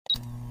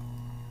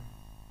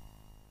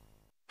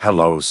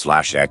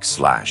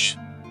Hello/X/.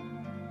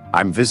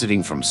 I'm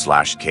visiting from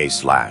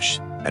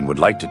 /K/ and would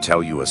like to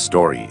tell you a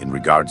story in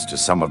regards to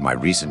some of my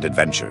recent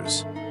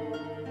adventures.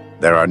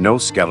 There are no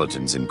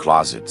skeletons in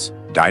closets,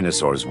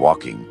 dinosaurs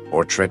walking,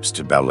 or trips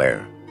to Bel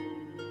Air.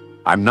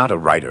 I'm not a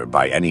writer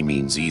by any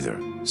means either,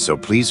 so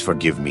please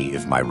forgive me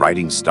if my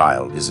writing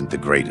style isn't the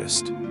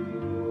greatest.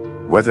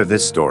 Whether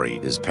this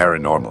story is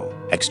paranormal,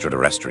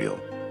 extraterrestrial,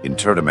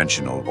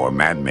 interdimensional, or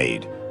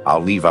man-made,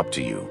 I'll leave up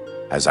to you,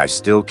 as I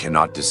still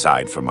cannot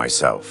decide for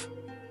myself.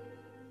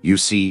 You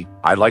see,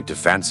 I like to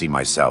fancy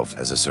myself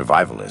as a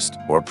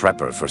survivalist or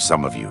prepper for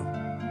some of you.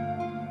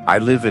 I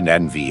live in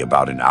NV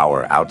about an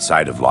hour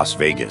outside of Las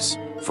Vegas.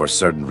 For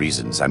certain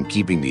reasons, I'm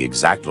keeping the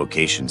exact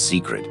location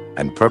secret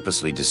and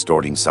purposely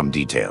distorting some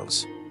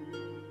details.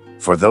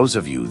 For those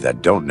of you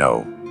that don't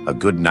know, a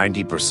good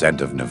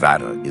 90% of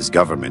Nevada is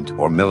government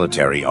or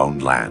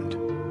military-owned land.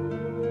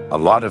 A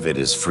lot of it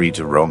is free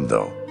to roam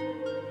though.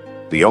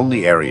 The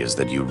only areas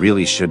that you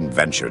really shouldn't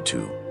venture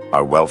to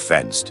are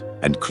well-fenced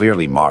and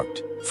clearly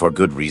marked, for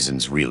good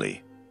reasons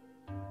really.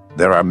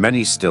 There are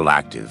many still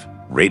active,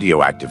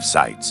 radioactive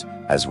sites,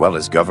 as well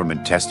as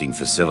government testing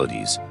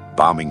facilities,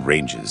 bombing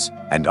ranges,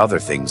 and other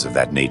things of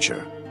that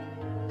nature.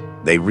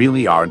 They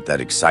really aren't that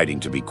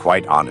exciting, to be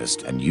quite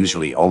honest, and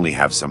usually only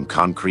have some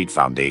concrete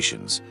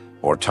foundations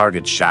or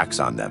target shacks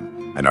on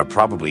them, and are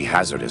probably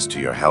hazardous to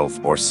your health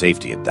or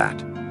safety at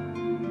that.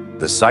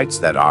 The sites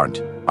that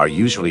aren't are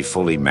usually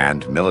fully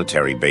manned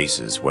military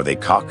bases where they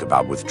talk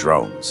about with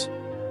drones.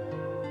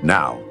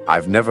 Now,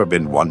 I've never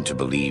been one to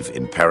believe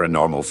in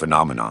paranormal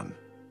phenomenon.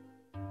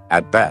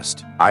 At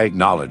best, I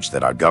acknowledge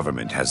that our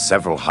government has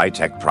several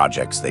high-tech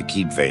projects they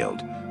keep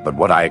veiled, but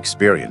what I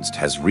experienced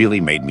has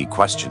really made me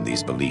question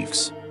these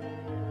beliefs.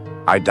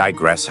 I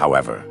digress,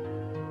 however.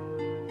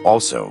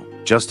 Also,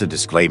 just a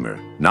disclaimer,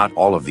 not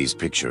all of these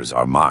pictures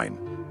are mine,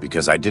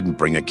 because I didn't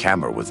bring a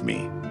camera with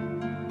me.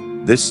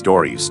 This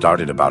story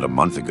started about a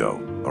month ago,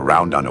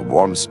 around on a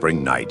warm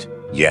spring night.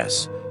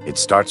 Yes, it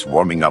starts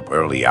warming up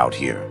early out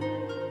here.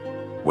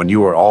 When you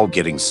were all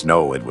getting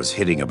snow, it was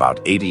hitting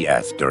about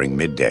 80th during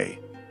midday.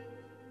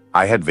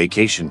 I had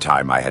vacation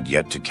time I had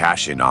yet to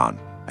cash in on,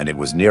 and it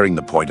was nearing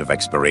the point of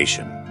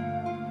expiration.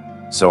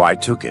 So I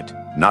took it,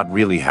 not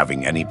really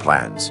having any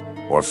plans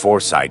or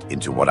foresight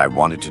into what I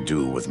wanted to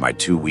do with my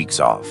 2 weeks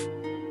off.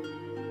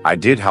 I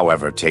did,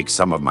 however, take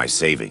some of my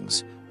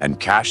savings and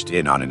cashed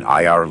in on an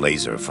IR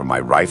laser for my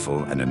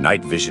rifle and a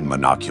night vision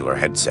monocular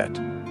headset.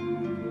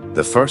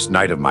 The first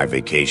night of my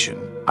vacation,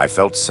 I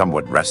felt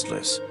somewhat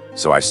restless,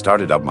 so I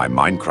started up my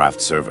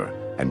Minecraft server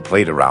and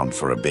played around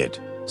for a bit,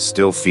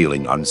 still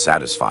feeling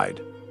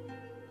unsatisfied.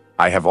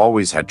 I have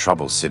always had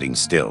trouble sitting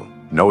still,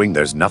 knowing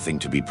there's nothing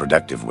to be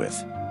productive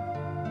with.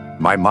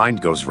 My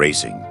mind goes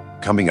racing,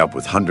 coming up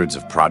with hundreds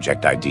of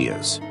project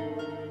ideas.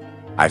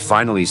 I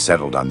finally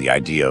settled on the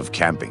idea of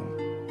camping.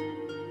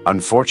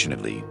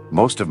 Unfortunately,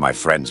 most of my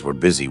friends were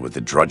busy with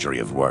the drudgery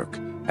of work,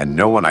 and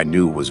no one I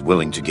knew was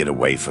willing to get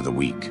away for the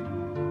week.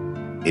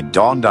 It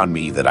dawned on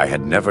me that I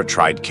had never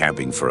tried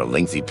camping for a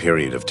lengthy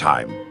period of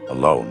time,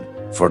 alone,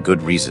 for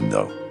good reason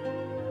though.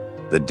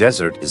 The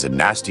desert is a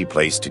nasty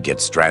place to get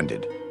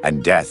stranded,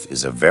 and death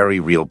is a very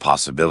real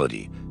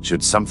possibility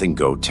should something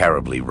go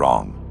terribly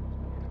wrong.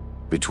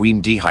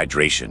 Between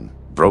dehydration,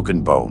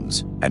 broken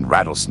bones, and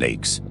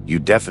rattlesnakes, you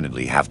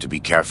definitely have to be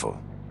careful.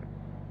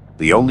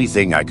 The only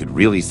thing I could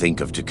really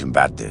think of to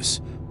combat this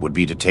would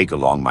be to take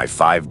along my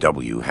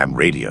 5W ham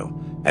radio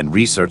and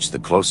research the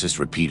closest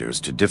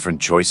repeaters to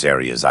different choice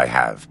areas I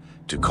have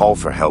to call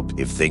for help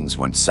if things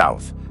went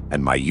south,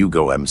 and my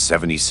Yugo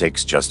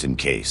M76 just in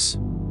case.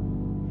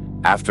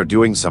 After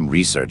doing some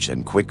research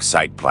and quick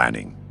site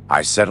planning,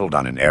 I settled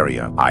on an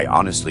area I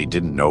honestly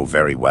didn't know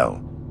very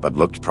well, but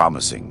looked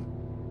promising.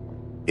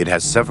 It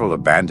has several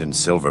abandoned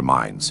silver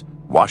mines,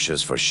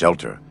 washes for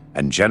shelter,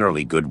 and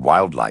generally good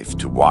wildlife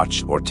to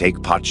watch or take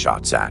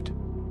potshots at.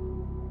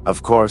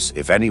 Of course,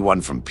 if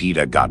anyone from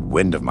PETA got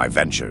wind of my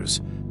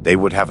ventures, they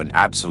would have an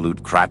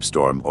absolute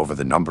crapstorm over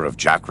the number of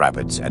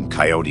jackrabbits and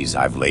coyotes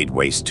I've laid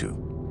waste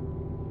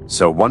to.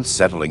 So once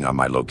settling on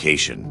my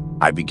location,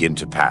 I begin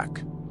to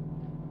pack.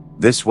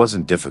 This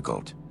wasn't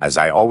difficult, as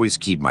I always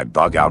keep my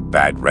bug-out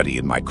bag ready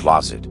in my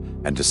closet,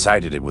 and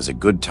decided it was a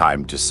good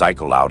time to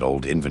cycle out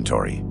old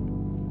inventory.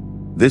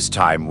 This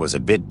time was a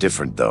bit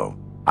different though.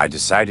 I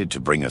decided to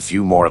bring a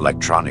few more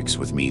electronics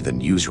with me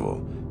than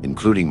usual,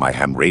 including my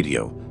ham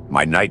radio,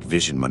 my night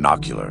vision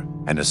monocular,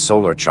 and a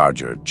solar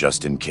charger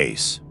just in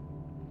case.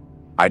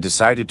 I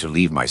decided to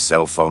leave my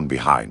cell phone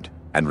behind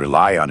and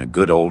rely on a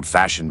good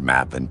old-fashioned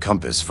map and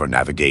compass for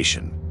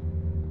navigation.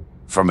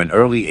 From an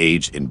early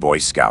age in Boy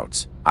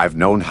Scouts, I've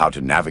known how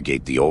to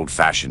navigate the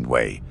old-fashioned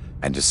way,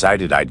 and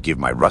decided I'd give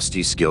my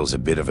rusty skills a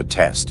bit of a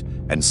test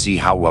and see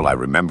how well I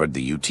remembered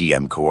the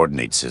UTM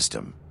coordinate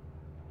system.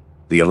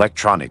 The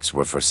electronics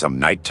were for some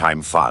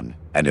nighttime fun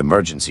and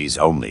emergencies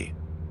only.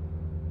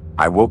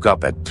 I woke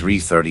up at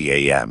 3:30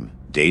 a.m.,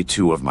 day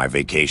 2 of my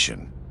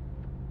vacation.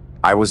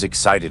 I was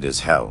excited as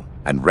hell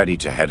and ready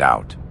to head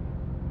out.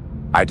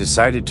 I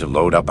decided to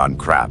load up on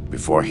crap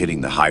before hitting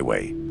the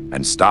highway,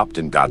 and stopped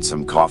and got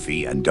some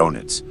coffee and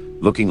donuts,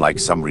 looking like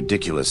some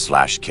ridiculous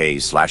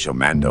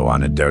 /K/Omando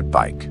on a dirt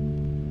bike.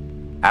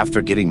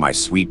 After getting my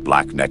sweet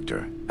black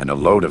nectar and a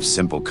load of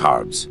simple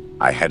carbs,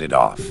 I headed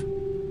off.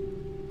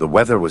 The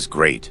weather was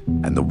great,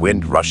 and the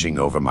wind rushing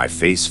over my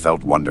face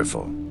felt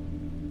wonderful.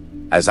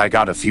 As I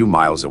got a few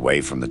miles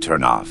away from the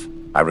turnoff,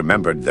 I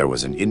remembered there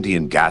was an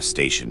Indian gas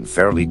station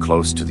fairly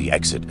close to the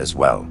exit as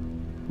well.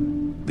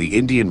 The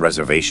Indian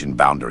reservation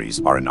boundaries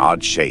are an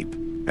odd shape,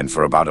 and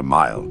for about a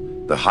mile,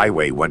 the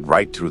highway went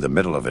right through the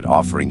middle of it,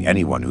 offering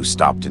anyone who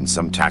stopped in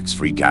some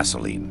tax-free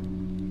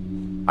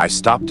gasoline. I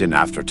stopped in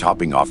after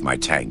topping off my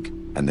tank,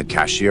 and the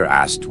cashier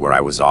asked where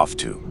I was off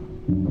to.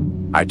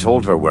 I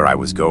told her where I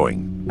was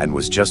going, and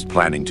was just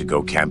planning to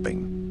go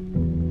camping.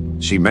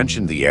 She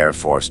mentioned the Air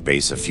Force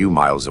base a few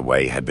miles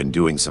away had been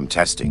doing some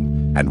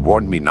testing, and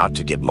warned me not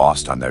to get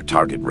lost on their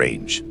target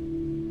range.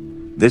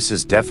 This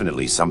is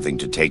definitely something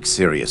to take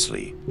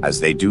seriously, as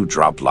they do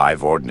drop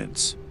live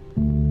ordnance.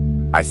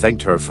 I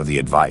thanked her for the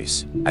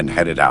advice, and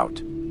headed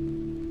out.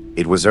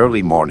 It was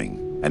early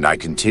morning, and I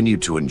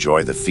continued to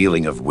enjoy the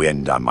feeling of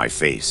wind on my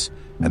face,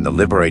 and the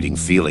liberating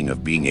feeling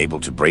of being able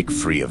to break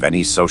free of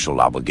any social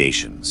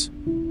obligations.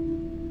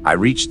 I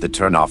reached the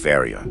turnoff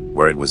area,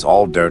 where it was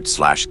all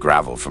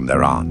dirt/gravel from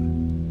there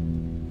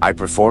on. I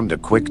performed a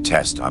quick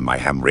test on my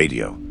ham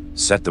radio,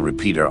 set the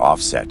repeater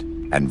offset,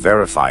 and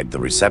verified the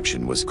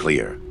reception was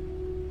clear.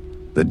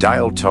 The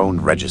dial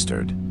tone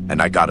registered,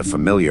 and I got a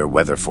familiar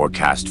weather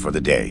forecast for the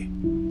day.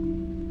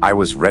 I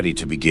was ready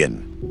to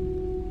begin.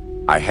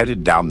 I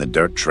headed down the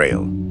dirt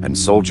trail, and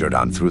soldiered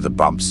on through the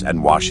bumps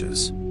and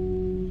washes.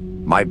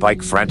 My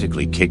bike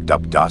frantically kicked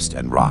up dust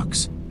and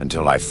rocks,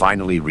 until I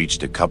finally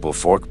reached a couple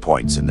fork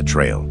points in the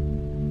trail.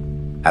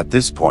 At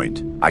this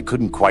point, I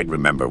couldn't quite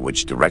remember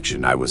which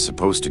direction I was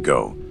supposed to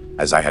go,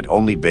 as I had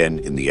only been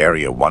in the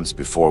area once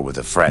before with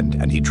a friend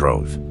and he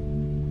drove.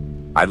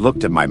 I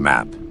looked at my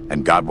map,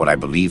 and got what I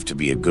believed to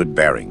be a good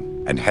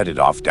bearing, and headed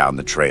off down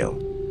the trail.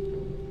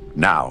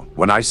 Now,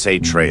 when I say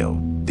trail,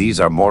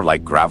 these are more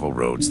like gravel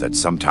roads that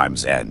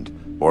sometimes end,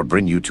 or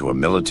bring you to a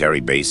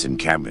military base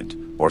encampment,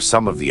 or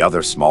some of the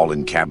other small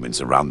encampments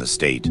around the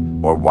state,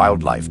 or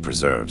wildlife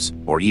preserves,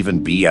 or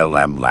even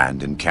BLM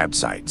land and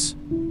campsites.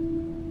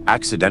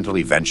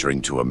 Accidentally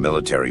venturing to a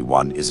military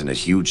one isn't a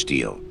huge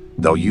deal.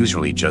 They'll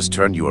usually just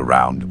turn you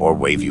around or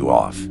wave you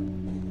off.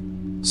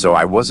 So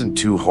I wasn't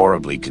too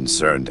horribly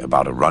concerned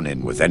about a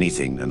run-in with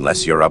anything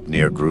unless you're up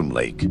near Groom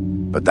Lake,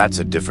 but that's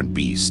a different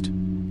beast.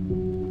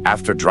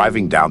 After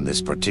driving down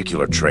this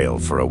particular trail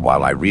for a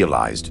while, I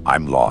realized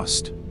I'm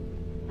lost.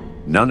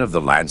 None of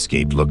the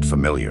landscape looked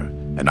familiar,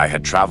 and I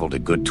had traveled a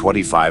good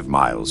 25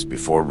 miles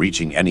before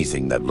reaching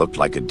anything that looked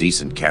like a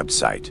decent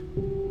campsite.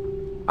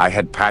 I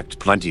had packed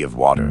plenty of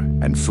water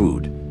and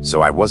food,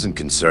 so I wasn't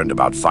concerned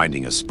about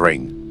finding a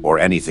spring or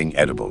anything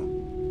edible.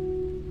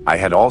 I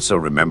had also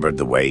remembered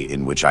the way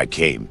in which I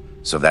came,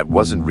 so that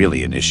wasn't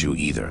really an issue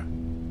either.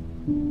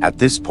 At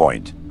this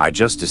point, I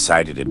just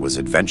decided it was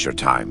adventure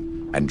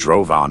time, and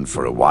drove on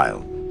for a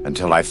while,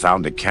 until I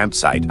found a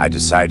campsite I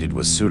decided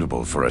was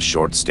suitable for a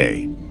short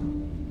stay.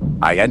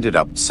 I ended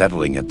up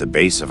settling at the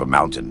base of a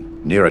mountain,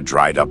 near a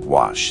dried-up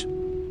wash.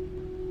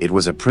 It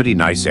was a pretty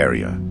nice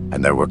area,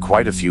 and there were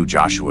quite a few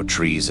Joshua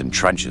trees and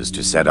trenches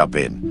to set up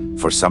in,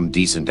 for some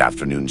decent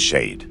afternoon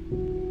shade.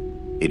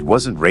 It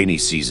wasn't rainy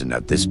season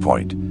at this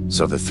point,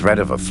 so the threat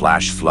of a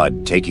flash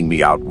flood taking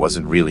me out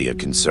wasn't really a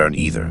concern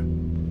either.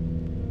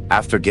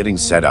 After getting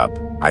set up,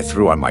 I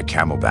threw on my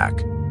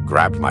camelback,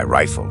 grabbed my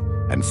rifle,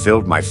 and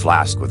filled my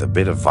flask with a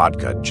bit of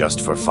vodka just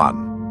for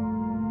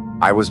fun.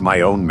 I was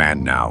my own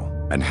man now,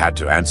 and had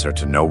to answer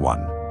to no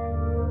one.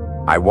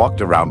 I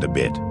walked around a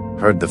bit,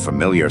 heard the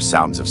familiar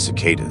sounds of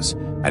cicadas,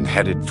 and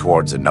headed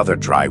towards another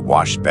dry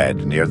wash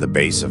bed near the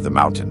base of the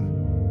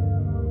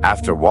mountain.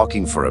 After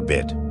walking for a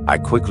bit, I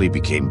quickly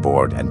became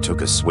bored and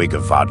took a swig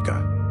of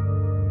vodka.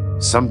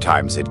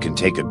 Sometimes it can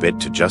take a bit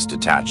to just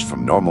detach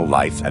from normal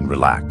life and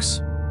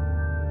relax.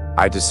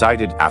 I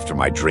decided after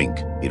my drink,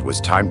 it was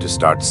time to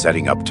start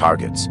setting up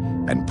targets,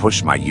 and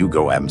push my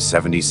Yugo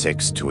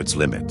M76 to its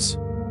limits.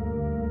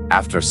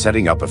 After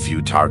setting up a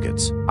few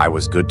targets, I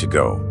was good to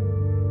go.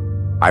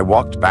 I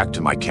walked back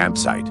to my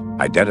campsite,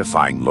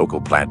 identifying local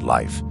plant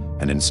life,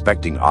 and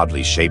inspecting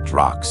oddly shaped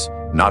rocks,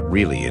 not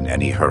really in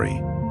any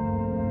hurry.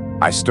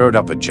 I stirred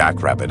up a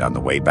jackrabbit on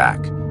the way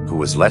back, who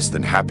was less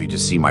than happy to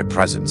see my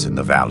presence in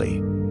the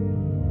valley.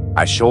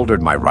 I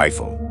shouldered my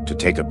rifle to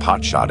take a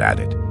pot shot at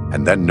it,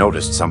 and then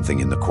noticed something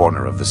in the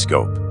corner of the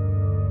scope.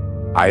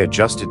 I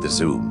adjusted the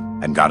zoom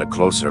and got a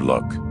closer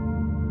look.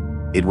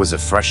 It was a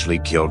freshly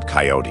killed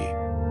coyote.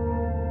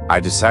 I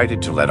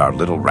decided to let our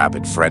little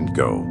rabbit friend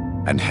go,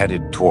 and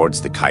headed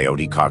towards the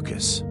coyote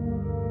carcass.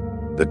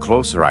 The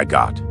closer I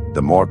got,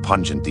 the more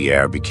pungent the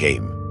air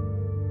became.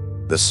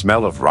 The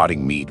smell of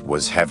rotting meat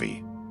was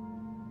heavy.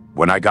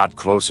 When I got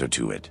closer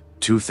to it,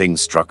 two things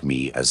struck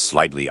me as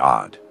slightly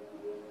odd.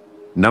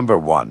 Number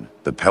one,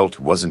 the pelt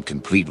wasn't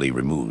completely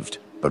removed,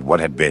 but what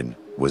had been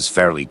was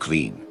fairly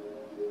clean.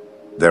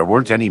 There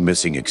weren't any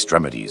missing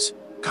extremities.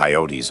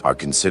 Coyotes are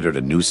considered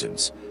a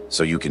nuisance,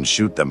 so you can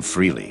shoot them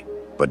freely,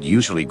 but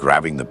usually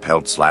grabbing the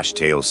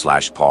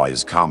pelt/tail/paw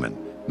is common.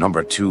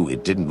 Number 2,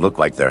 it didn't look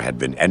like there had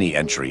been any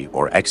entry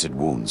or exit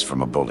wounds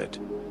from a bullet.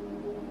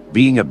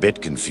 Being a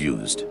bit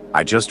confused,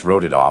 I just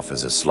wrote it off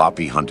as a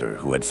sloppy hunter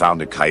who had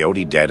found a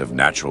coyote dead of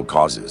natural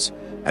causes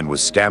and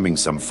was scamming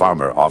some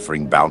farmer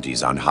offering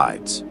bounties on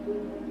hides.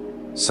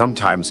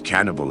 Sometimes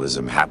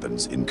cannibalism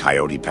happens in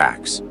coyote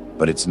packs,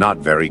 but it's not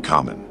very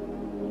common.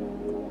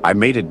 I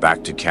made it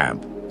back to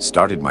camp,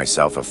 started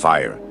myself a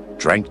fire,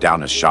 drank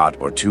down a shot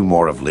or 2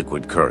 more of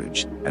liquid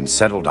courage, and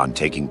settled on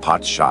taking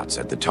pot shots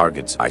at the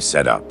targets I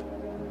set up.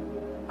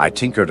 I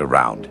tinkered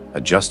around,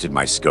 adjusted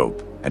my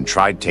scope, and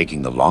tried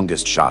taking the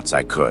longest shots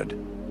I could.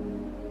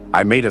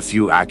 I made a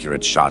few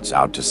accurate shots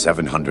out to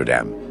 700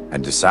 m,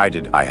 and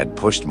decided I had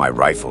pushed my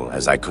rifle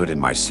as I could in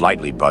my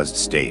slightly buzzed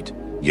state.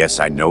 Yes,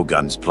 I know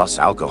guns plus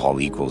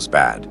alcohol equals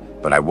bad,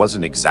 but I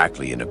wasn't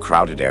exactly in a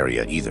crowded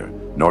area either,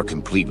 nor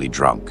completely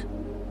drunk.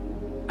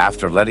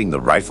 After letting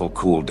the rifle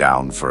cool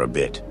down for a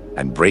bit,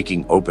 and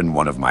breaking open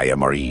one of my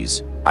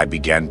MREs, I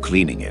began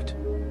cleaning it.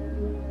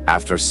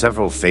 After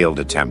several failed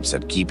attempts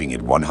at keeping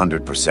it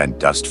 100%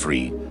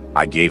 dust-free,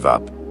 I gave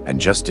up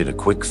and just did a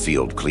quick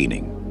field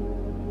cleaning.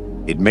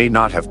 It may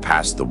not have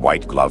passed the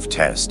white glove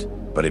test,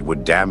 but it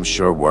would damn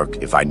sure work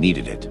if I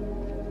needed it.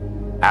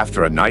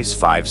 After a nice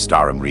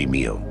 5-star MRE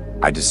meal,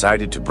 I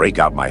decided to break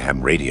out my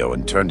ham radio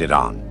and turned it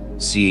on,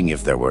 seeing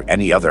if there were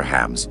any other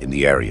hams in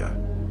the area.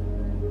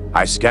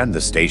 I scanned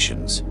the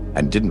stations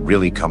and didn't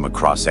really come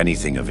across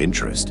anything of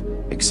interest,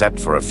 except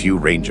for a few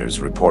rangers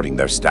reporting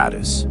their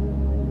status.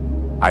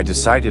 I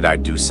decided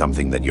I'd do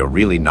something that you're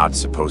really not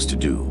supposed to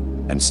do,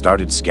 and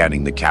started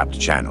scanning the capped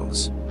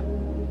channels.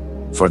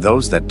 For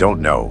those that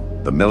don't know,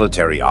 the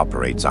military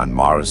operates on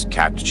Mars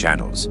capped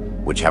channels,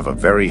 which have a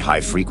very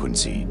high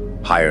frequency,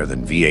 higher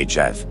than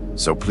VHF,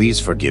 so please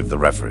forgive the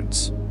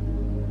reference.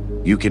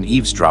 You can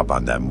eavesdrop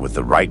on them with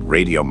the right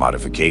radio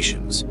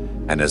modifications,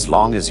 and as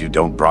long as you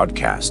don't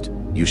broadcast,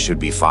 you should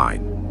be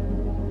fine.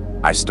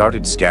 I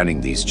started scanning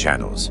these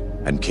channels,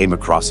 and came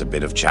across a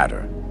bit of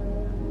chatter.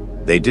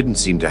 They didn't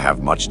seem to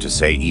have much to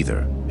say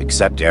either,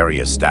 except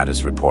area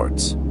status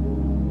reports.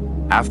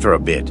 After a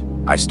bit,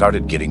 I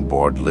started getting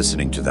bored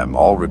listening to them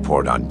all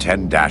report on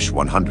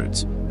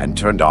 10-100s, and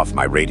turned off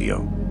my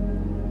radio.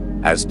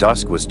 As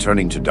dusk was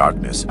turning to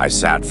darkness, I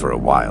sat for a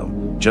while,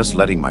 just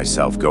letting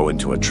myself go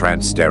into a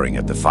trance staring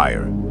at the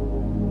fire.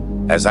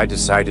 As I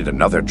decided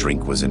another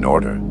drink was in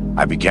order,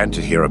 I began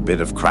to hear a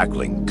bit of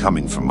crackling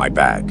coming from my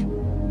bag.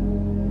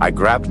 I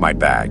grabbed my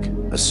bag,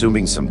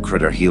 assuming some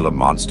critter Gila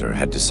monster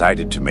had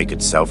decided to make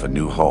itself a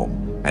new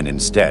home, and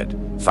instead,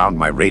 found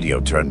my radio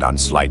turned on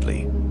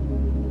slightly.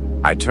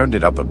 I turned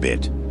it up a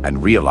bit,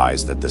 and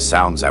realized that the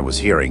sounds I was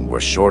hearing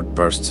were short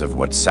bursts of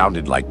what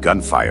sounded like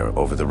gunfire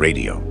over the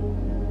radio.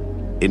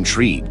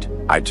 Intrigued,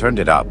 I turned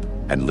it up,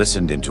 and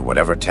listened into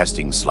whatever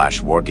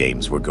testing/war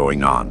games were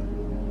going on.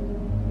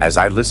 As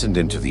I listened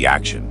into the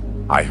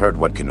action, I heard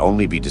what can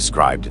only be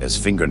described as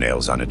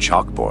fingernails on a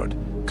chalkboard,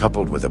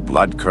 coupled with a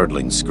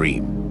blood-curdling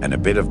scream, and a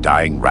bit of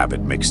dying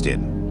rabbit mixed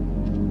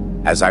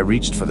in. As I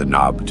reached for the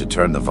knob to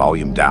turn the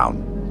volume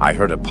down, I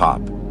heard a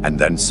pop, and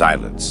then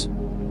silence.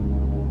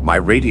 My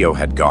radio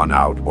had gone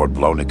out or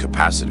blown a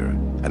capacitor,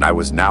 and I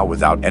was now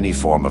without any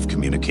form of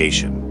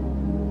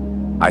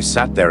communication. I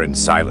sat there in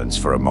silence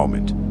for a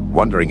moment,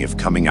 wondering if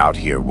coming out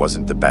here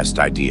wasn't the best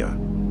idea.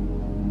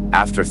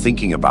 After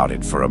thinking about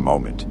it for a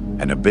moment,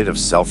 and a bit of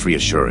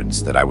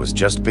self-reassurance that I was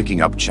just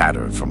picking up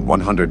chatter from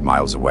 100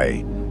 miles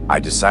away, I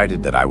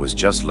decided that I was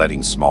just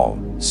letting small,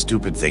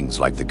 stupid things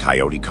like the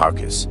coyote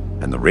carcass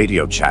and the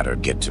radio chatter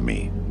get to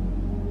me.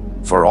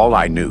 For all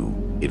I knew,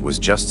 it was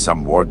just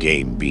some war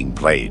game being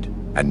played,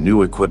 and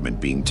new equipment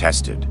being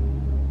tested.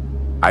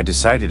 I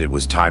decided it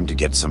was time to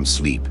get some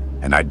sleep,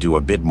 and I'd do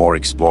a bit more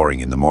exploring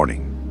in the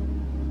morning.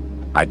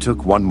 I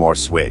took one more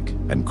swig,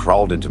 and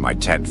crawled into my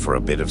tent for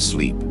a bit of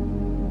sleep.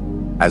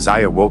 As I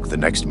awoke the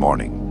next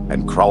morning,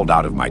 and crawled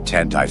out of my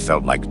tent, I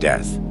felt like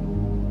death.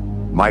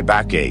 My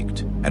back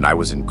ached, and I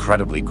was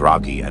incredibly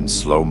groggy and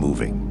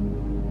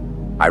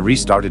slow-moving. I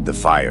restarted the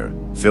fire,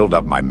 filled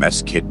up my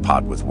mess kit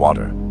pot with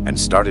water, and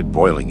started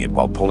boiling it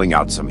while pulling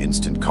out some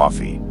instant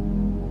coffee.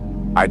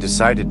 I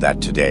decided that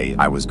today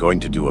I was going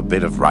to do a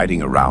bit of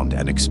riding around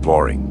and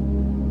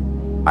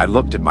exploring. I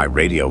looked at my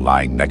radio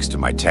lying next to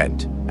my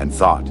tent, and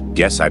thought,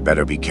 guess I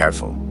better be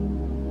careful.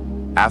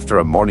 After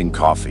a morning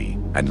coffee,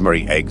 and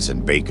Murray eggs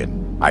and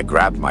bacon, I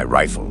grabbed my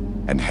rifle,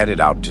 and headed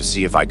out to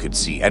see if I could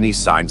see any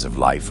signs of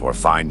life or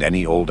find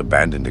any old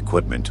abandoned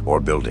equipment or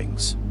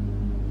buildings.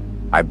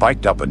 I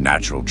biked up a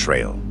natural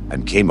trail,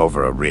 and came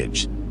over a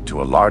ridge,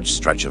 to a large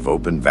stretch of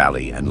open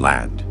valley and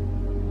land.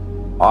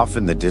 Off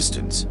in the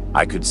distance,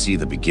 I could see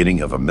the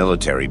beginning of a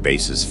military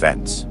base's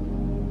fence.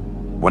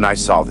 When I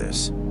saw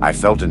this, I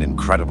felt an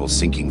incredible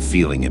sinking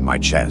feeling in my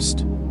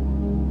chest.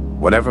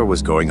 Whatever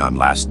was going on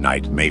last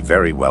night may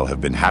very well have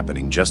been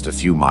happening just a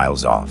few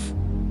miles off.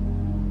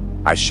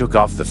 I shook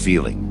off the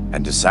feeling,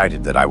 and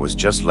decided that I was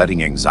just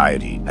letting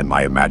anxiety and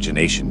my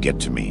imagination get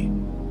to me.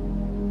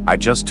 I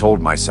just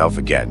told myself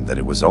again that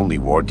it was only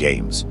war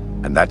games,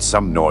 and that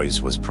some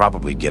noise was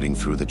probably getting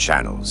through the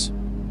channels.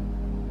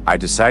 I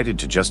decided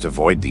to just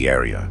avoid the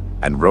area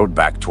and rode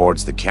back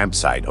towards the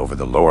campsite over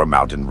the lower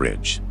mountain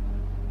ridge.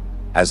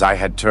 As I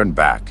had turned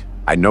back,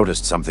 I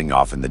noticed something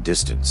off in the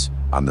distance,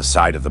 on the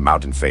side of the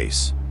mountain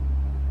face.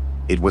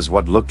 It was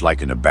what looked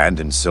like an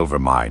abandoned silver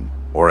mine,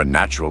 or a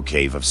natural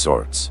cave of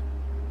sorts.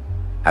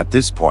 At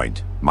this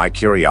point, my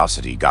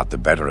curiosity got the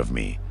better of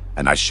me,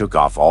 and I shook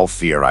off all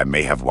fear I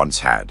may have once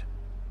had.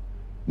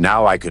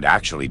 Now I could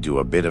actually do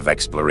a bit of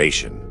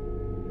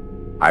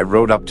exploration. I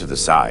rode up to the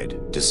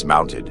side,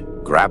 dismounted,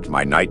 grabbed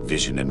my night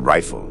vision and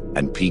rifle,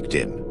 and peeked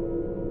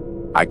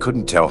in. I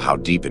couldn't tell how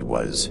deep it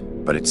was,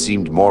 but it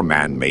seemed more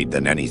man-made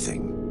than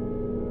anything.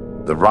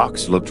 The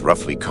rocks looked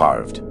roughly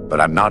carved,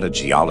 but I'm not a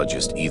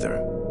geologist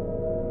either.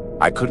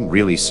 I couldn't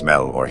really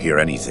smell or hear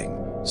anything,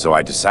 so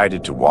I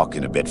decided to walk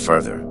in a bit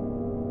further.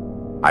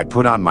 I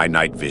put on my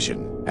night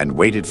vision and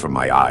waited for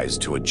my eyes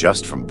to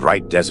adjust from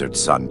bright desert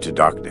sun to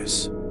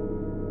darkness.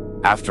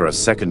 After a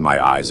second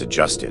my eyes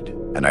adjusted,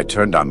 and I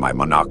turned on my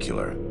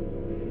monocular.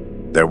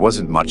 There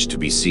wasn't much to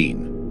be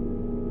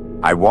seen.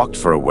 I walked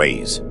for a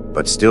ways,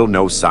 but still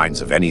no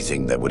signs of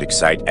anything that would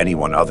excite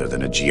anyone other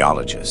than a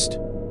geologist.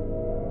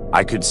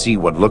 I could see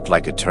what looked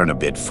like a turn a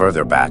bit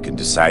further back and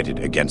decided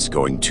against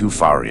going too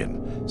far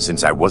in,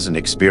 since I wasn't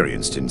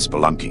experienced in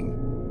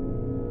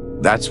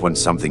spelunking. That's when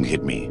something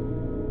hit me.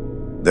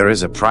 There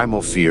is a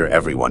primal fear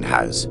everyone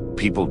has.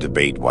 People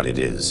debate what it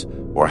is,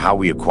 or how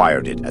we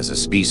acquired it as a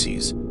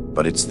species,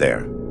 but it's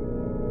there.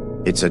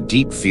 It's a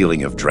deep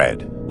feeling of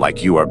dread,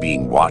 like you are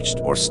being watched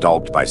or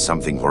stalked by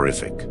something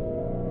horrific.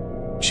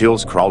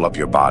 Chills crawl up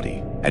your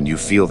body, and you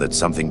feel that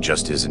something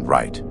just isn't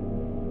right.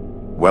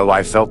 Well,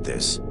 I felt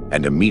this,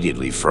 and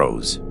immediately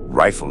froze,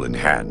 rifle in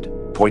hand,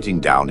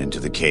 pointing down into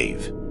the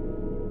cave.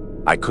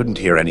 I couldn't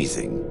hear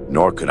anything,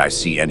 nor could I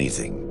see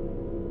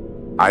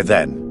anything. I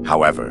then,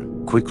 however,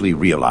 quickly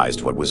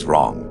realized what was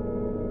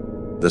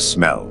wrong. The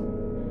smell.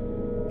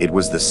 It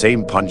was the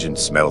same pungent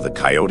smell the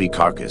coyote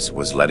carcass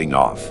was letting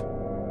off.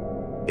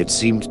 It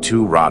seemed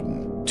too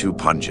rotten, too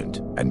pungent,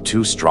 and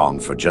too strong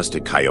for just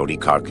a coyote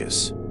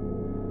carcass.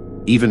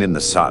 Even in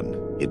the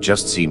sun, it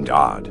just seemed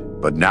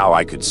odd, but now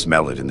I could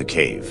smell it in the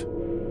cave.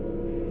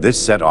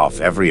 This set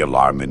off every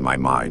alarm in my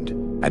mind,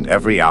 and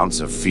every ounce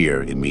of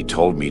fear in me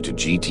told me to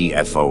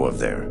GTFO of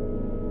there.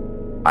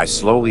 I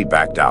slowly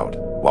backed out,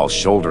 while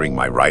shouldering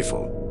my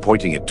rifle,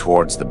 pointing it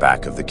towards the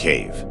back of the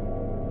cave.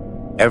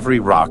 Every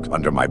rock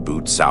under my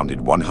boot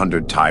sounded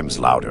 100 times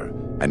louder,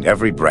 and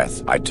every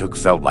breath I took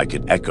felt like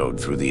it echoed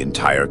through the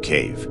entire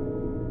cave.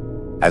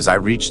 As I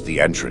reached the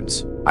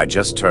entrance, I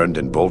just turned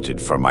and bolted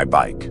for my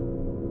bike.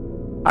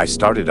 I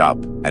started up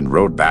and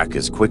rode back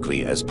as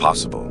quickly as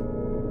possible.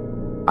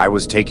 I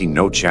was taking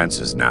no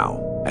chances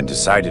now, and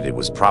decided it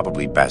was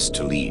probably best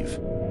to leave.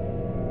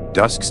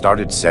 Dusk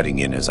started setting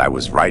in as I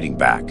was riding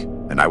back,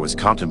 and I was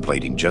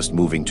contemplating just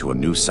moving to a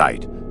new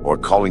site, or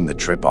calling the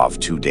trip off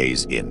 2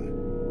 days in.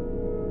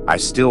 I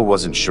still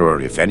wasn't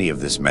sure if any of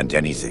this meant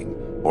anything,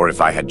 or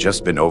if I had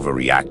just been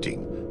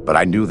overreacting, but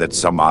I knew that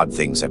some odd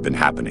things had been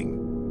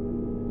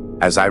happening.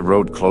 As I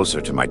rode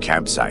closer to my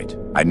campsite,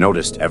 I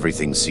noticed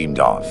everything seemed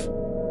off.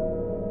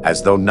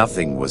 As though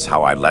nothing was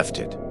how I left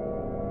it.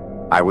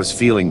 I was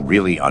feeling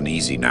really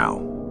uneasy now,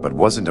 but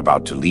wasn't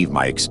about to leave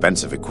my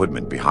expensive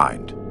equipment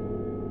behind.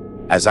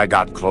 As I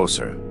got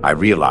closer, I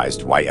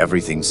realized why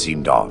everything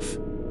seemed off.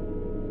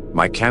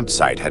 My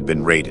campsite had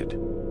been raided.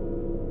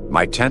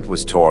 My tent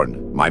was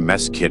torn, my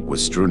mess kit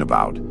was strewn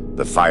about,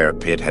 the fire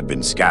pit had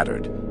been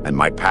scattered, and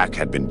my pack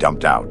had been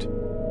dumped out.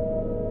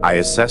 I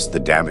assessed the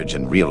damage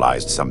and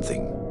realized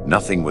something.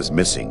 Nothing was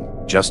missing,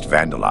 just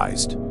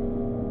vandalized.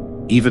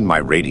 Even my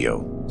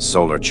radio,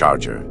 solar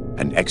charger,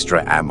 and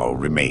extra ammo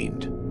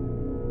remained.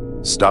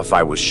 Stuff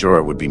I was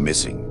sure would be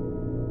missing.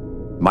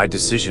 My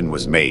decision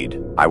was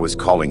made. I was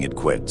calling it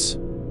quits.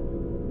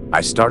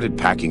 I started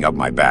packing up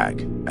my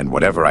bag, and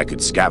whatever I could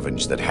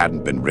scavenge that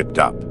hadn't been ripped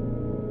up.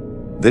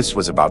 This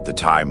was about the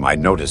time I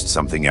noticed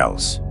something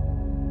else.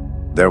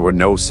 There were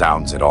no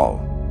sounds at all.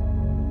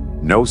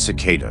 No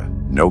cicada,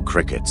 no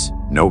crickets,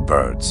 no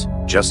birds,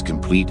 just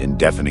complete and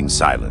deafening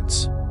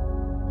silence.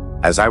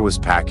 As I was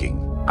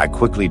packing, I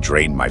quickly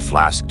drained my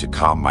flask to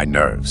calm my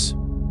nerves.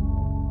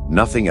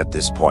 Nothing at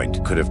this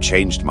point could have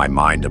changed my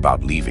mind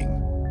about leaving.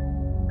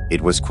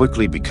 It was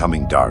quickly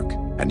becoming dark,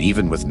 and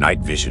even with night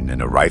vision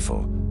and a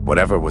rifle,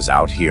 whatever was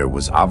out here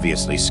was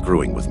obviously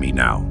screwing with me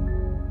now.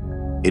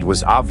 It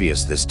was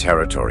obvious this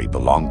territory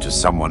belonged to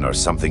someone or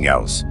something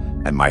else,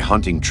 and my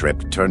hunting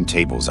trip turned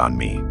tables on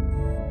me.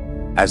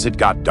 As it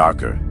got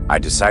darker, I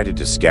decided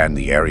to scan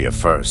the area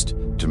first,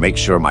 to make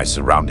sure my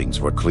surroundings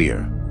were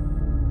clear.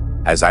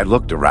 As I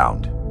looked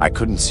around, I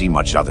couldn't see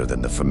much other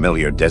than the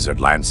familiar desert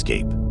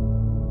landscape.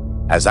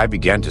 As I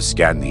began to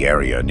scan the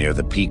area near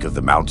the peak of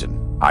the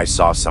mountain, I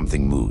saw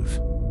something move.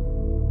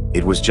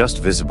 It was just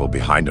visible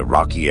behind a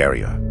rocky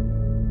area.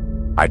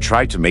 I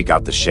tried to make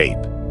out the shape,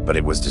 but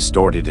it was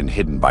distorted and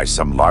hidden by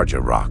some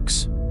larger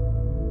rocks.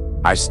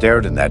 I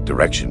stared in that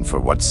direction for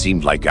what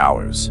seemed like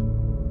hours.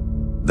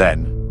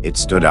 Then, it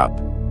stood up.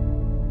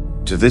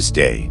 To this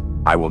day,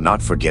 I will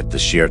not forget the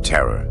sheer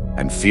terror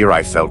and fear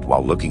I felt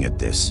while looking at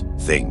this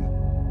thing.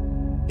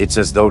 It's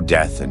as though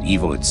death and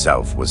evil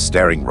itself was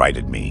staring right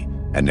at me,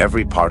 and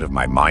every part of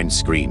my mind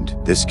screamed,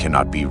 this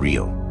cannot be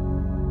real.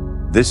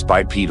 This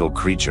bipedal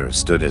creature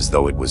stood as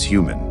though it was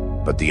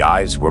human, but the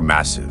eyes were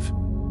massive.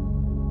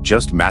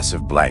 Just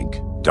massive blank,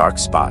 dark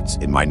spots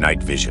in my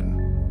night vision.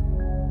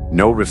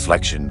 No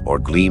reflection or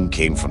gleam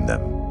came from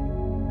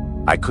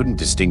them. I couldn't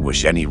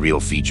distinguish any real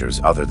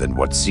features other than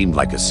what seemed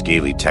like a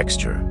scaly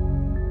texture.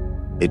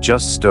 It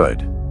just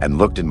stood and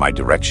looked in my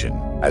direction,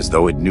 as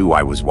though it knew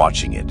I was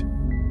watching it.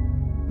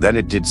 Then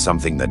it did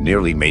something that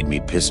nearly made me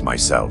piss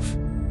myself.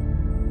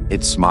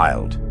 It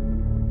smiled.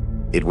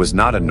 It was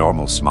not a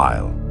normal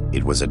smile.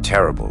 It was a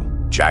terrible,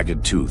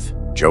 jagged tooth,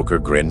 Joker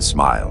grin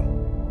smile.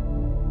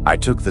 I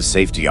took the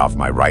safety off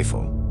my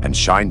rifle and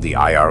shined the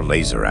IR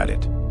laser at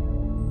it.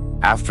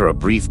 After a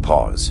brief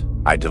pause,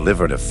 I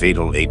delivered a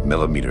fatal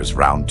 8mm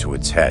round to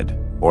its head,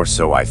 or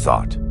so I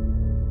thought.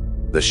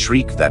 The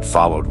shriek that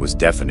followed was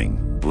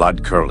deafening,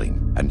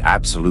 blood-curdling, and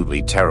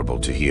absolutely terrible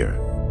to hear.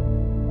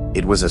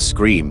 It was a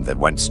scream that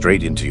went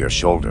straight into your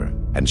shoulder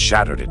and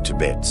shattered it to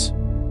bits.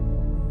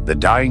 The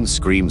dying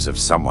screams of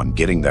someone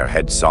getting their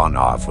head sawn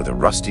off with a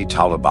rusty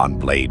Taliban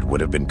blade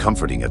would have been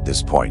comforting at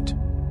this point.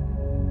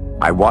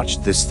 I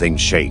watched this thing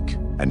shake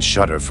and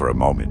shudder for a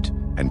moment,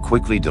 and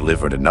quickly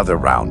delivered another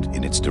round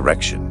in its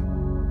direction.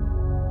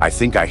 I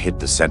think I hit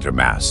the center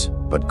mass,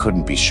 but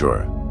couldn't be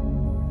sure.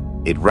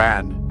 It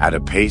ran at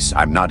a pace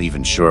I'm not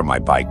even sure my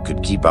bike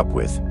could keep up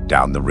with,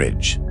 down the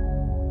ridge.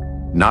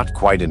 Not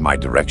quite in my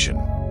direction,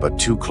 but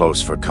too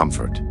close for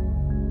comfort.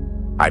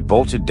 I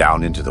bolted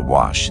down into the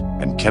wash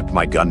and kept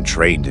my gun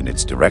trained in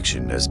its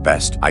direction as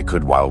best I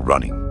could while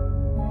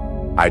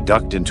running. I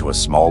ducked into a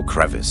small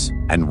crevice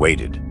and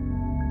waited.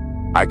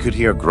 I could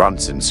hear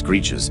grunts and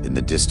screeches in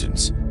the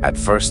distance. At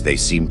first they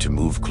seemed to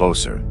move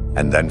closer,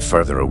 and then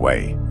further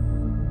away.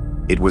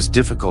 It was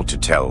difficult to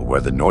tell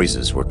where the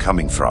noises were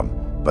coming from,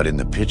 but in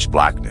the pitch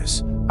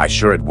blackness, I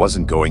sure it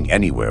wasn't going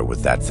anywhere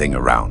with that thing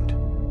around.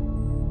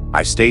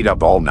 I stayed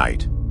up all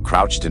night,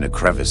 crouched in a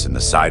crevice in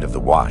the side of the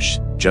wash,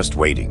 just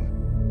waiting.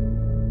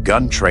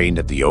 Gun trained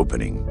at the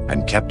opening,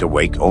 and kept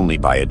awake only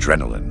by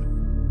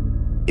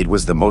adrenaline. It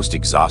was the most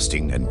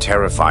exhausting and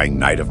terrifying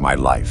night of my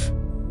life.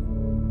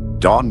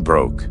 Dawn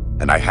broke,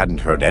 and I hadn't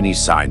heard any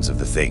signs of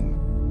the thing.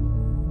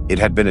 It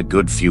had been a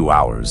good few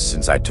hours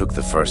since I took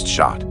the first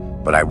shot,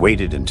 but I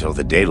waited until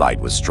the daylight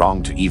was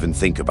strong to even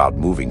think about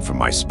moving from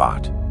my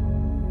spot.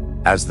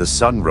 As the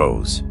sun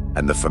rose,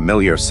 and the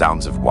familiar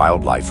sounds of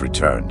wildlife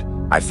returned,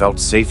 I felt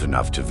safe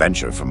enough to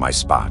venture from my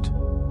spot.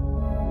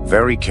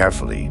 Very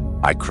carefully,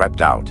 I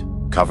crept out,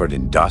 covered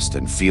in dust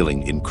and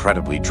feeling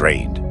incredibly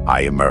drained.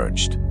 I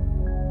emerged.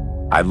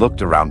 I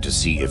looked around to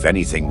see if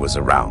anything was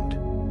around.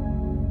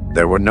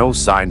 There were no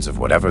signs of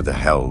whatever the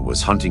hell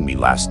was hunting me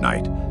last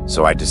night,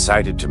 so I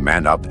decided to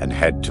man up and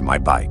head to my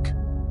bike.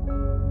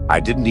 I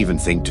didn't even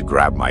think to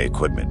grab my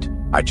equipment.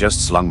 I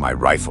just slung my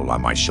rifle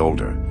on my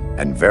shoulder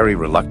and very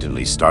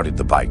reluctantly started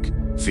the bike,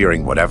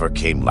 fearing whatever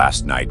came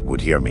last night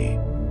would hear me.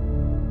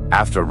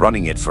 After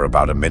running it for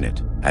about a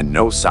minute and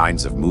no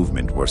signs of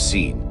movement were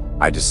seen,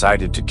 I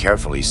decided to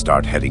carefully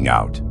start heading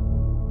out.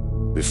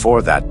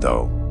 Before that,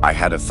 though, I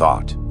had a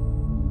thought.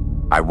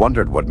 I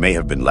wondered what may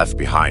have been left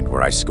behind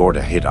where I scored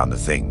a hit on the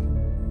thing.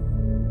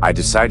 I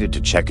decided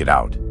to check it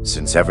out,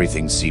 since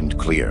everything seemed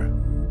clear.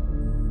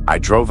 I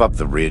drove up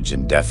the ridge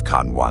in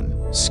DEFCON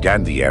 1,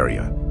 scanned the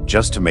area,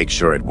 just to make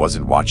sure it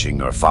wasn't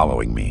watching or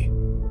following me.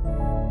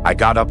 I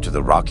got up to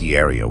the rocky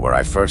area where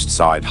I first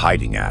saw it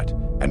hiding at,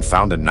 and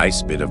found a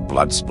nice bit of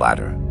blood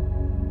splatter.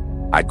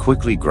 I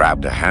quickly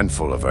grabbed a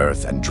handful of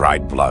earth and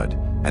dried blood,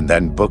 and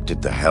then booked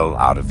it the hell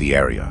out of the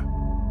area.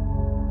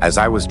 As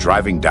I was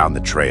driving down the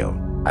trail,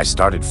 I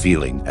started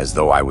feeling as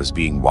though I was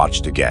being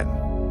watched again.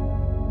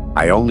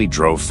 I only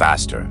drove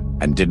faster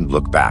and didn't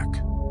look back.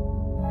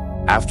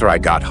 After I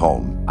got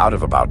home, out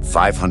of about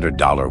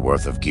 $500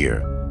 worth of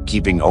gear,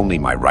 keeping only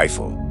my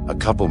rifle, a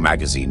couple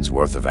magazines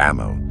worth of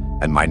ammo,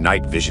 and my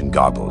night vision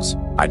goggles,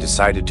 I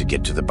decided to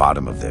get to the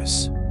bottom of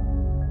this.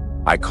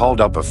 I called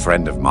up a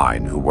friend of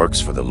mine who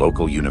works for the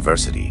local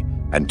university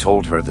and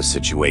told her the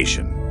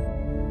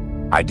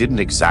situation. I didn't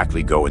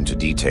exactly go into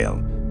detail,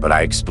 but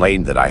I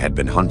explained that I had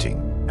been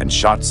hunting and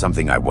shot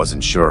something I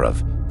wasn't sure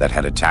of that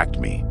had attacked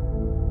me.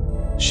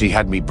 She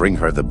had me bring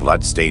her the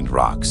blood-stained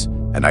rocks,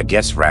 and I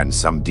guess ran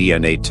some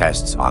DNA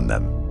tests on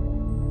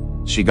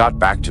them. She got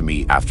back to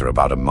me after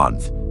about a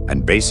month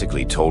and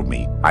basically told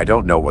me I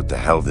don't know what the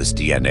hell this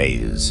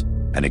DNA is,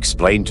 and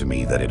explained to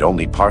me that it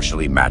only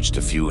partially matched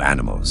a few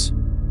animals.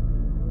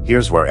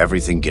 Here's where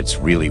everything gets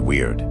really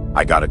weird.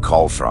 I got a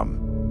call from,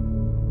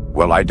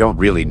 well, I don't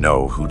really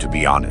know who, to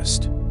be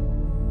honest.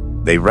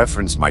 They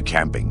referenced my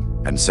camping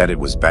and said it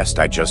was best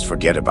I just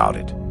forget about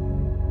it.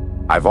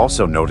 I've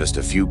also noticed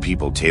a few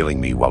people tailing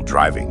me while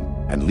driving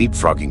and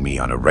leapfrogging me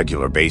on a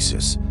regular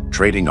basis,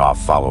 trading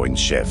off following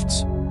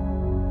shifts.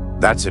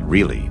 That's it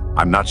really.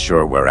 I'm not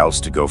sure where else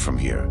to go from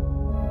here.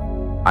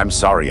 I'm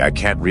sorry I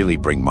can't really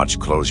bring much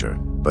closure,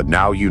 but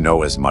now you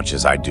know as much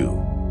as I do.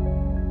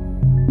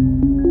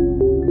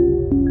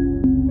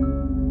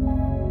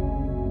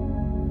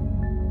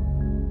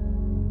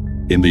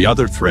 In the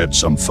other thread,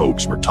 some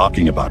folks were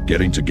talking about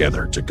getting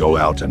together to go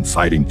out and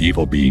fighting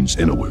evil beings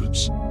in the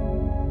woods.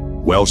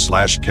 Well,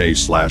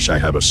 /K/ I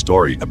have a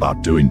story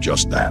about doing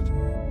just that.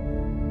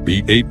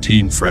 Be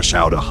 18, fresh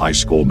out of high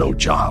school, no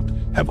job,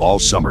 have all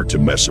summer to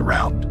mess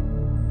around.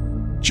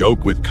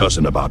 Joke with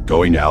cousin about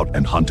going out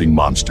and hunting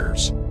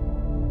monsters.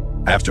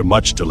 After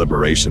much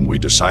deliberation, we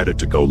decided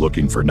to go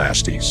looking for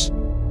nasties.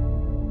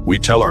 We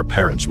tell our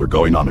parents we're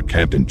going on a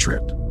camping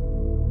trip.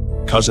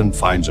 Cousin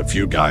finds a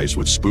few guys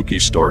with spooky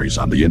stories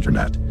on the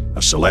internet.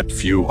 A select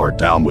few are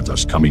down with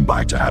us coming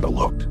by to have a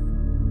look.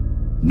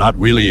 Not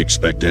really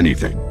expect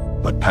anything,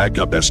 but pack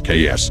up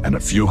SKS and a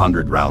few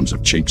hundred rounds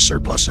of chink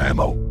surplus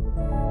ammo.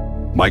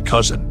 My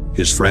cousin,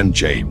 his friend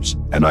James,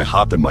 and I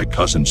hop in my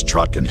cousin's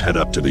truck and head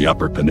up to the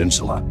Upper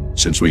Peninsula,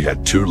 since we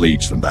had 2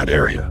 leads from that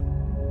area.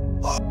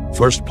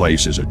 First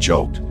place is a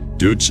joke.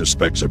 Dude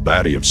suspects a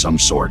baddie of some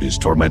sort is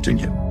tormenting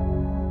him.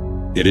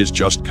 It is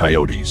just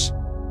coyotes.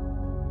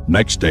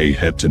 Next day,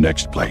 head to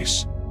next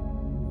place.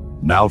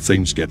 Now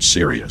things get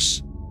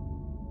serious.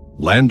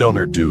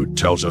 Landowner dude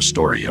tells a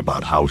story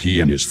about how he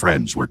and his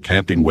friends were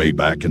camping way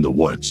back in the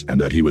woods and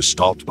that he was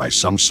stalked by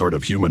some sort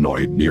of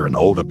humanoid near an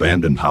old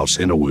abandoned house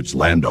in the woods.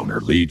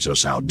 Landowner leads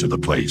us out to the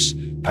place,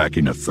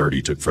 packing a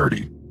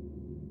 30-30.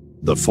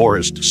 The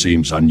forest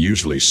seems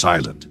unusually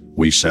silent.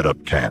 We set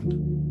up camp.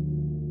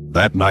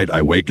 That night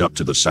I wake up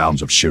to the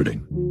sounds of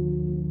shooting.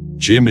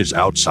 Jim is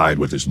outside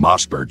with his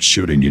mossbird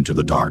shooting into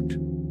the dark.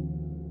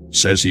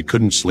 Says he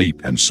couldn't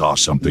sleep and saw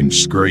something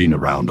scurrying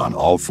around on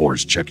all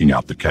 4s checking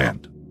out the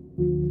camp.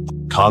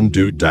 Calm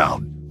dude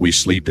down, we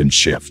sleep in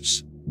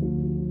shifts.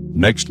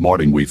 Next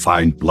morning we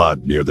find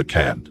blood near the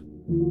camp.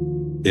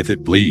 If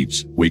it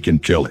bleeds, we can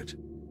kill it.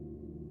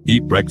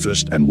 Eat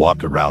breakfast and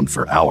walk around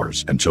for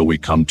hours until we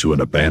come to an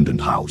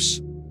abandoned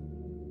house.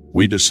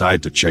 We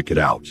decide to check it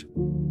out.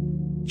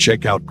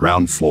 Check out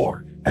ground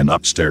floor and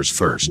upstairs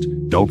first.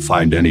 Don't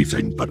find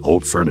anything but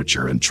old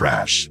furniture and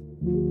trash.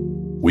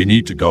 We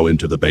need to go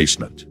into the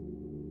basement.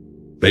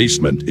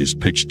 Basement is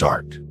pitch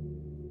dark.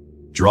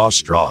 Draw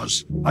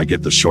straws, I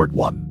get the short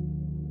one.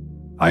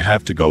 I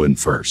have to go in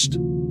first.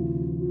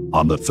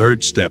 On the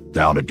 3rd step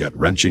down, a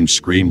gut-wrenching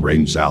scream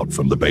rings out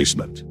from the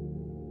basement.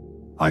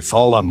 I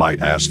fall on my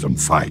ass from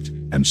fright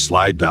and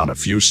slide down a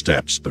few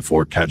steps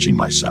before catching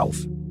myself.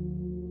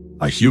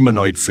 A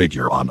humanoid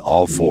figure on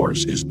all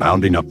 4s is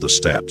bounding up the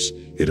steps.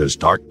 It has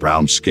dark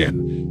brown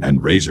skin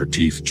and razor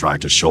teeth. Try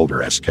to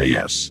shoulder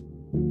SKS.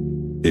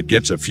 It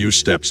gets a few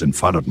steps in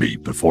front of me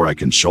before I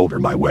can shoulder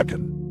my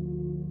weapon.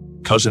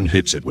 Cousin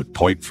hits it with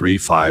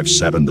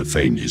 .357. The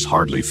thing is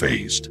hardly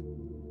phased.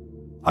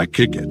 I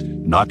kick it,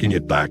 knocking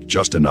it back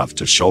just enough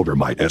to shoulder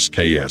my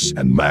SKS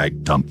and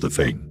mag dump the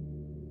thing.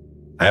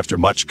 After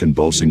much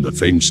convulsing, the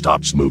thing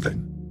stops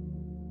moving.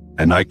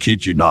 And I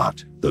kid you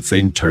not, the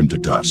thing turned to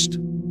dust.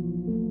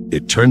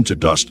 It turned to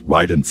dust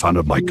right in front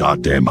of my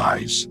goddamn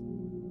eyes.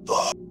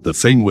 The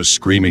thing was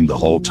screaming the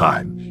whole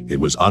time. It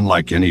was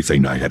unlike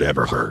anything I had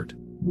ever heard.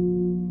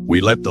 We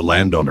let the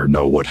landowner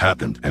know what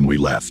happened and we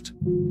left.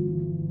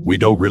 We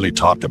don't really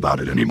talk about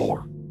it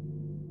anymore.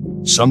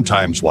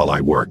 Sometimes while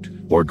I worked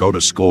or go to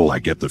school, I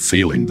get the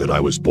feeling that I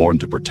was born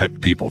to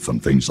protect people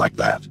from things like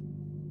that.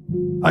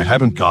 I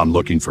haven't gone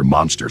looking for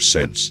monsters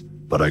since,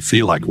 but I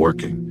feel like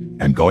working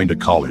and going to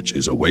college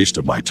is a waste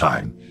of my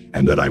time,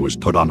 and that I was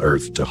put on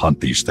Earth to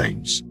hunt these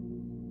things.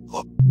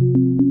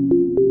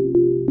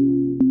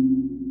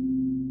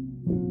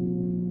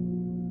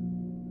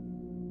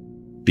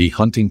 Be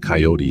hunting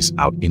coyotes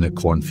out in a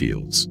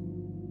cornfields.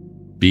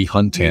 Be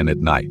hunting at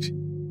night.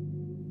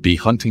 Be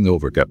hunting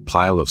over gut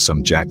pile of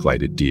some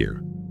jacklighted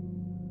deer.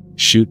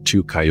 Shoot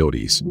 2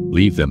 coyotes,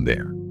 leave them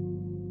there.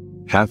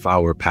 Half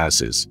hour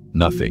passes,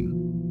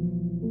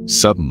 nothing.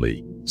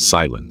 Suddenly,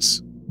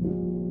 silence.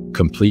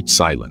 Complete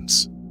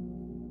silence.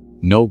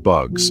 No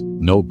bugs,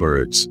 no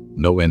birds,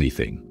 no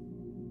anything.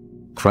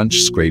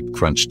 Crunch, scrape,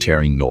 crunch,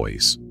 tearing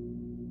noise.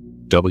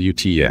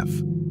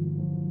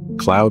 WTF.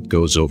 Cloud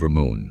goes over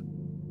moon.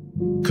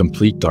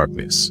 Complete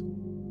darkness.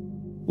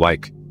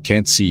 Like,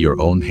 can't see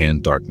your own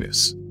hand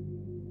darkness.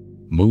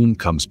 Moon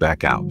comes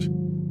back out.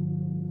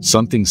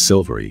 Something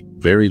silvery,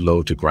 very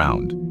low to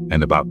ground,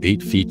 and about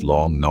 8 feet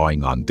long,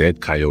 gnawing on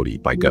dead coyote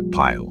by gut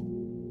pile.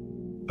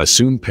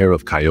 Assume pair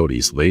of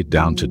coyotes laid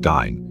down to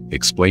dine,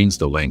 explains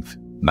the length.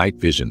 Night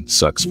vision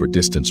sucks for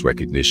distance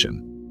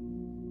recognition.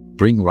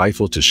 Bring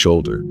rifle to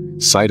shoulder,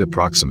 sight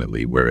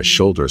approximately where a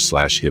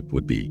shoulder/hip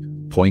would be.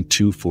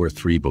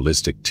 .243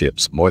 ballistic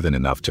tips, more than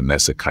enough to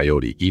mess a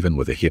coyote even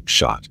with a hip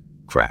shot.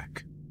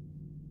 Crack.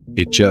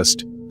 It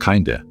just,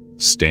 kinda,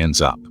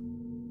 stands up.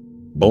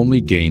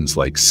 Only gains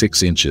like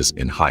 6 inches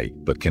in height,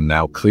 but can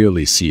now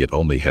clearly see it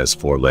only has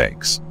 4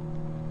 legs.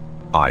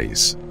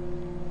 Eyes.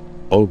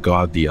 Oh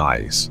god, the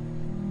eyes.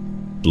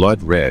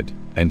 Blood red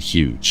and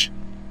huge.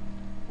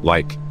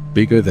 Like,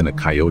 bigger than a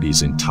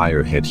coyote's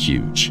entire head.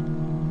 Huge.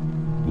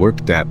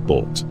 Work that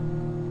bolt.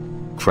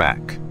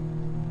 Crack.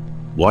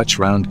 Watch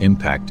round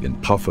impact in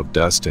puff of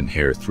dust and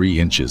hair 3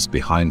 inches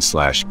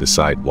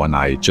behind/beside one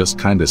eye. It just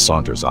kinda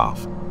saunters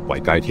off,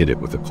 like I'd hit it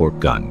with a cork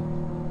gun.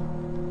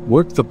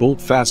 Worked the bolt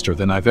faster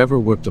than I've ever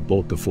worked a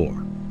bolt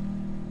before.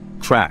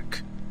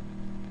 Crack.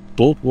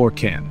 Bolt war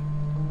can.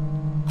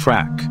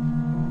 Crack.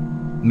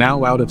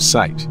 Now out of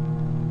sight.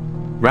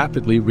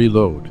 Rapidly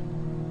reload.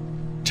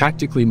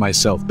 Tactically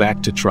myself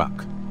back to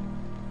truck.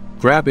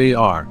 Grab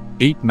AR,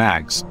 8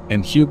 mags,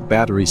 and Hugh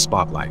battery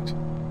spotlight.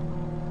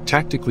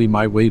 Tactically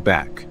my way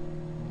back.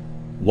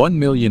 1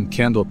 million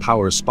candle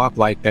power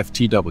spotlight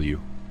FTW.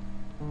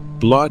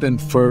 Blood and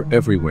fur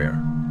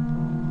everywhere.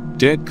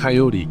 Dead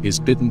coyote is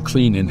bitten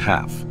clean in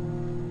half.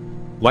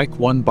 Like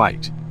one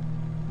bite.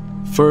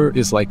 Fur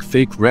is like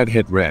fake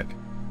redhead red.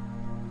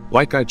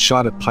 Like I'd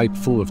shot a pipe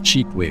full of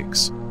cheap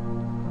wigs.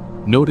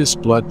 Notice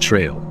blood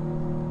trail.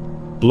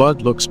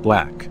 Blood looks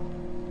black.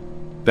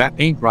 That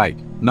ain't right,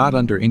 not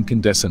under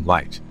incandescent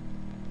light.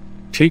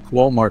 Take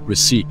Walmart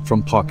receipt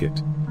from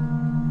pocket.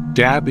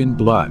 Dab in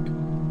blood.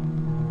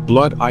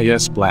 Blood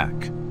is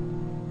black.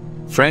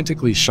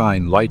 Frantically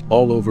shine light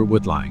all over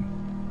woodline.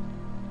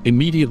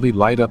 Immediately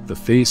light up the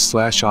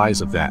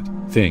face/eyes of that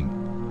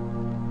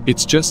thing.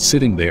 It's just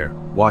sitting there,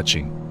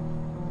 watching.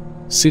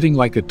 Sitting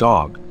like a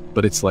dog,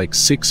 but it's like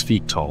 6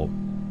 feet tall.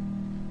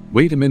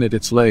 Wait a minute,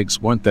 its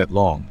legs weren't that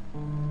long.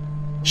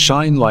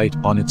 Shine light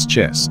on its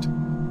chest.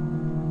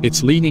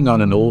 It's leaning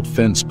on an old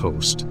fence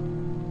post.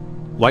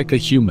 Like a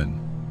human.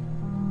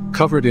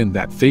 Covered in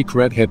that fake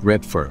redhead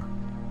red fur.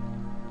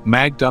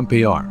 Mag dump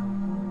AR.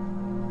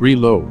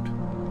 Reload.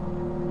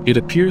 It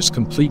appears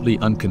completely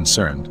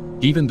unconcerned,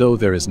 even though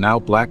there is now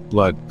black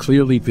blood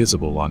clearly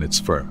visible on its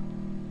fur.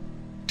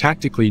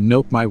 Tactically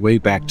nope my way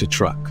back to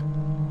truck.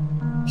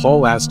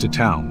 Haul ass to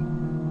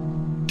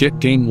town. Get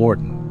Game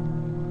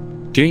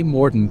Warden. Game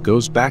Warden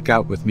goes back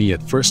out with me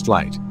at first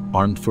light,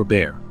 armed for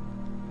bear.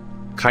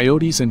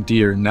 Coyotes and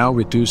deer now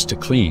reduced to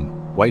clean,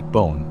 white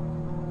bone.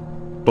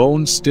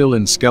 Bone still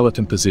in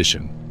skeleton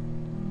position.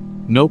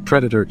 No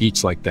predator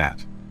eats like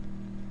that.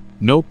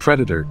 No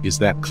predator is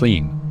that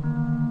clean.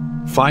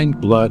 Find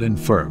blood and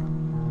fur.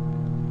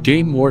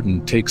 Game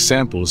Warden takes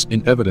samples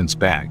in evidence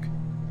bag.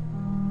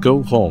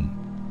 Go home.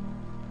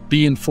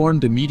 Be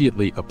informed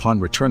immediately upon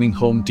returning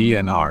home.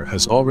 DNR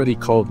has already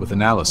called with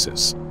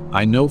analysis.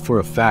 I know for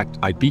a fact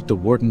I beat the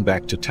warden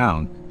back to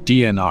town.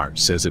 DNR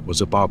says it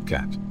was a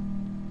bobcat.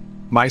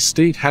 My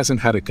state hasn't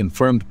had a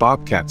confirmed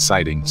bobcat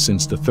sighting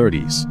since the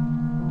 30s.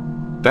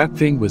 That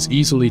thing was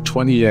easily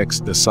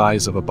 20x the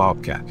size of a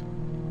bobcat.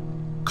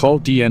 Call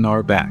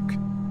DNR back.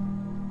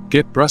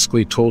 Get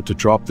brusquely told to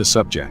drop the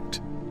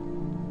subject.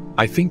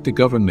 I think the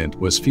government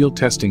was field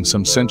testing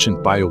some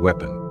sentient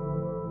bioweapon.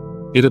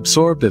 It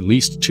absorbed at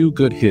least 2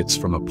 good hits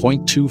from a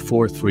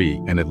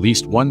 .243 and at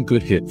least 1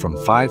 good hit from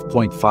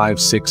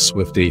 5.56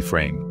 Swift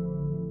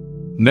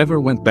A-frame. Never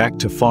went back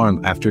to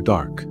farm after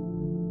dark.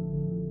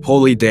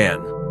 Holy Dan.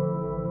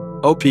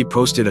 OP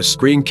posted a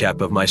screen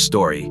cap of my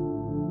story.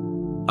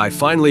 I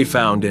finally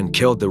found and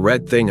killed the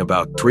red thing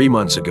about 3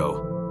 months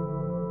ago.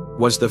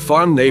 Was the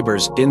farm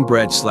neighbors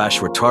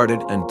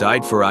inbred/retarded and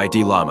died for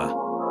ID llama?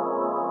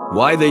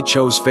 Why they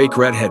chose fake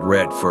redhead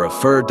red for a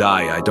fur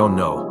dye I don't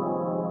know.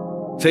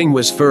 Thing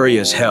was furry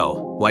as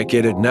hell, like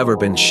it had never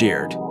been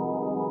sheared.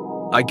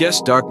 I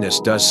guess darkness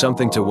does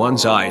something to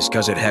one's eyes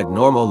cause it had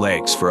normal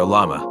legs for a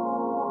llama.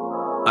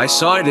 I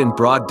saw it in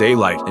broad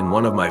daylight in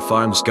one of my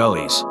farm's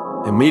gullies,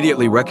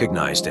 immediately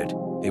recognized it.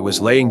 It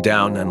was laying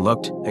down and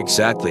looked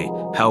exactly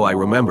how I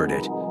remembered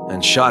it,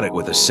 and shot it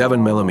with a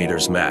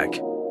 7mm mag.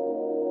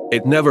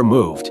 It never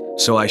moved,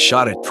 so I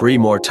shot it 3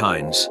 more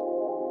times.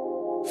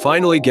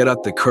 Finally get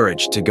up the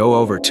courage to go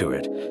over to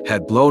it,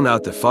 had blown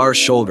out the far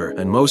shoulder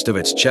and most of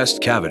its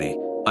chest cavity.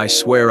 I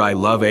swear I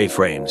love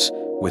A-frames,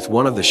 with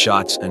one of the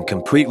shots and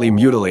completely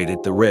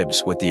mutilated the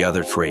ribs with the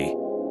other 3.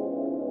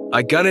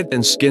 I got it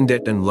and skinned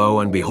it, and lo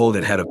and behold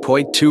it had a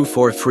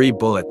 .243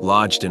 bullet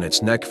lodged in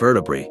its neck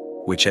vertebrae,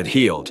 which had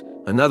healed,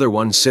 another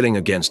one sitting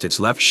against its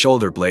left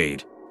shoulder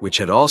blade, which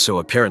had also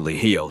apparently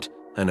healed,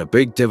 and a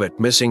big divot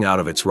missing out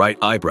of its right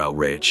eyebrow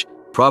ridge,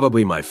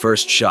 probably my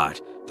first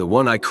shot, the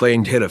one I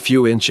claimed hit a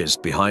few inches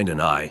behind an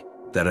eye,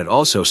 that had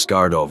also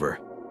scarred over.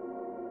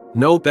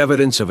 Nope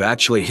evidence of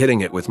actually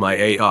hitting it with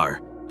my AR,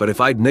 but if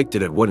I'd nicked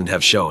it, it wouldn't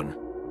have shown.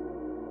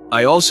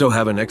 I also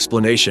have an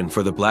explanation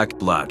for the black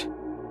blood.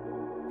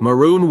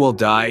 Maroon will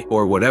dye,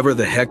 or whatever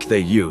the heck they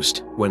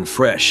used, when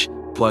fresh,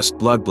 plus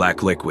blood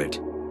black liquid.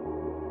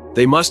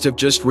 They must have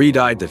just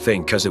re-dyed the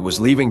thing cause it was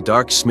leaving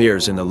dark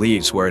smears in the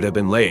leaves where it had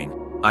been laying.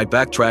 I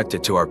backtracked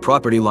it to our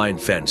property line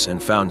fence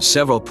and found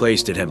several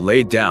places it had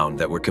laid down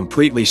that were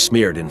completely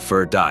smeared in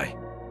fur dye.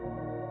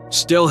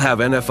 Still have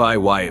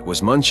NFI why it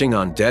was munching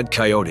on dead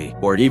coyote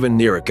or even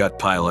near a gut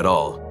pile at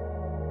all.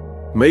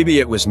 Maybe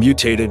it was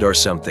mutated or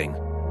something.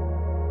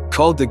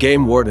 Called the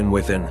game warden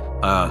within,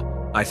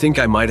 I think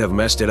I might have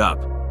messed it up,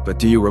 but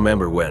do you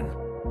remember when?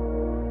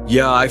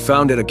 Yeah, I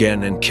found it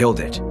again and killed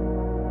it.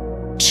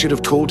 Should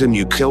have told him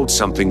you killed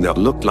something that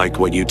looked like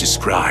what you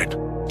described,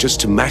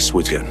 just to mess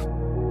with him.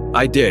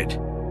 I did.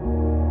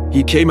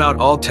 He came out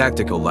all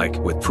tactical like,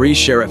 with 3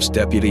 sheriff's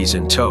deputies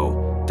in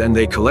tow, then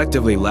they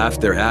collectively laughed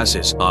their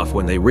asses off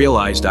when they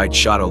realized I'd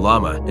shot a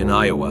llama in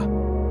Iowa.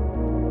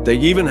 They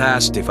even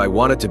asked if I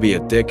wanted to be a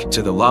dick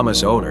to the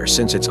llama's owner,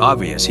 since it's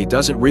obvious he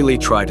doesn't really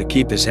try to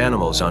keep his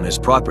animals on his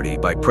property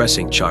by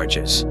pressing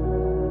charges.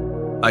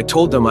 I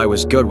told them I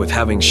was good with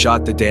having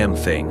shot the damn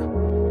thing.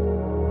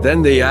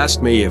 Then they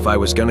asked me if I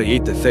was gonna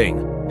eat the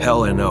thing.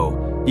 Hell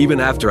no, even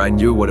after I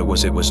knew what it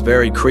was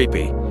very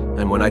creepy,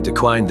 and when I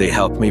declined they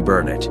helped me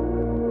burn it.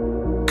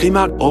 Came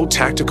out all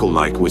tactical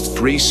like with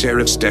 3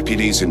 sheriff's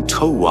deputies in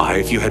tow. Why,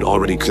 if you had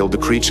already killed the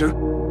creature?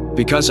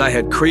 Because I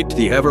had creeped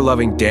the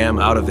ever-loving damn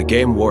out of the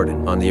game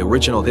warden on the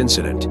original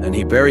incident, and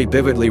he very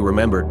vividly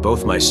remembered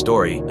both my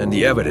story and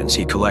the evidence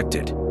he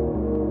collected.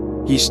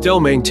 He still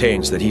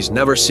maintains that he's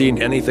never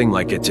seen anything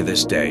like it to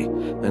this day,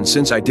 and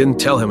since I didn't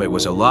tell him it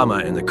was a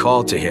llama in the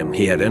call to him,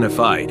 he had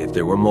identified if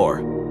there were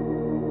more.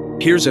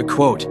 Here's a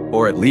quote,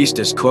 or at least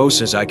as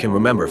close as I can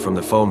remember from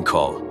the phone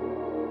call.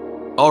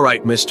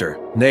 "Alright, mister,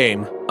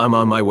 name, I'm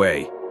on my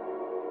way.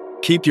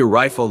 Keep your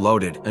rifle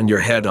loaded and your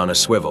head on a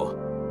swivel.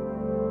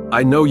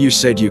 I know you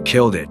said you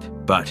killed it,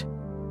 but...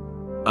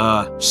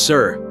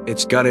 sir,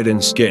 it's gutted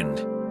and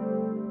skinned.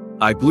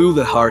 I blew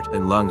the heart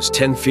and lungs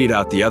 10 feet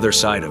out the other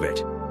side of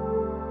it.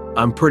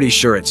 I'm pretty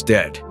sure it's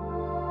dead.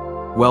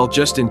 Well,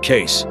 just in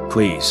case,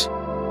 please.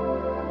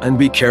 And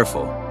be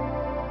careful."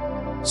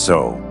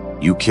 So,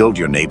 you killed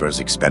your neighbor's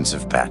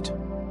expensive pet.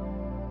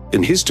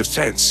 In his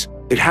defense,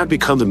 it had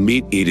become a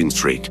meat-eating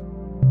freak.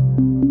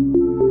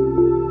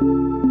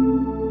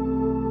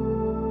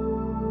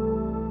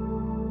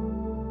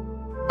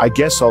 I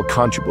guess I'll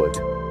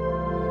contribute.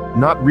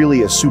 Not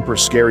really a super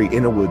scary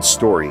Innerwood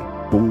story,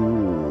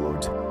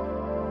 but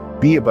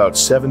be about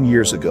 7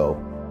 years ago.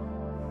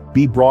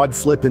 Be broad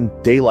flippin',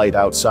 daylight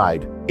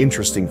outside,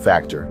 interesting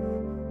factor.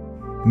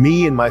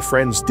 Me and my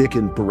friends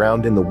dickin'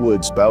 around in the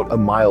woods about a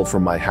mile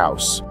from my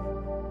house.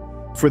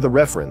 For the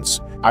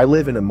reference, I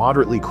live in a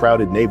moderately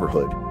crowded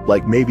neighborhood,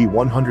 like maybe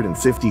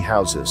 150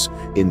 houses,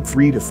 in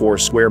 3 to 4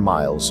 square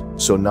miles,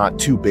 so not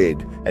too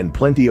big, and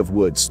plenty of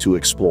woods to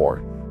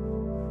explore.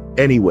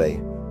 Anyway,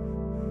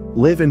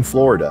 live in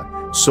Florida,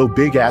 so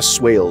big-ass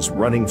swales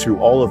running through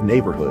all of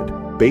neighborhood,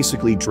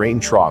 basically drain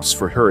troughs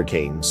for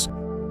hurricanes.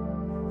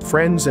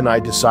 Friends and I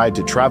decide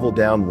to travel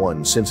down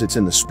one since it's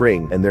in the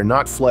spring and they're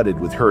not flooded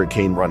with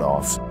hurricane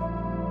runoff.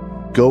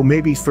 Go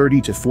maybe 30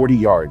 to 40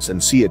 yards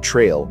and see a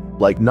trail,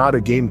 like not a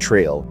game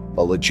trail,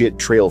 a legit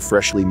trail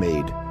freshly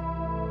made.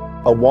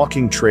 A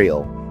walking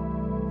trail.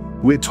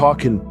 We're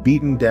talking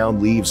beaten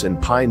down leaves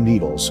and pine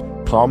needles,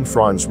 palm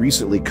fronds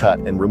recently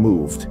cut and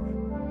removed.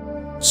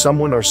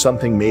 Someone or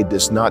something made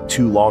this not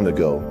too long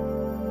ago.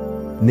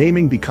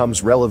 Naming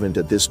becomes relevant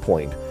at this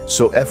point,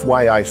 so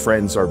FYI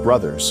friends are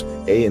brothers,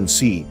 A and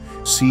C.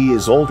 C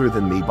is older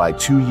than me by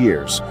 2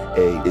 years,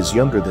 A is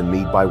younger than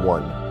me by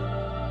 1.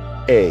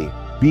 A,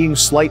 being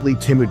slightly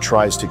timid,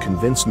 tries to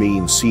convince me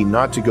and C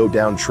not to go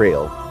down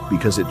trail,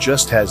 because it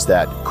just has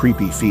that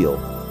creepy feel.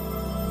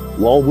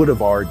 Lol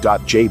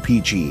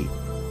whatever.jpg.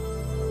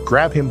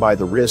 Grab him by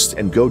the wrist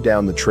and go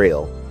down the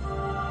trail.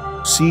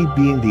 C,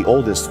 being the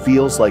oldest,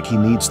 feels like he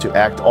needs to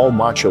act all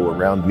macho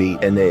around me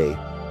and A.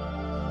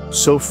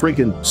 So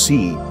friggin'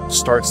 C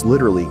starts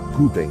literally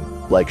pooping,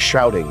 like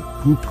shouting,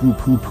 poop poop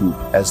poop poop,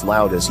 as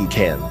loud as he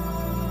can.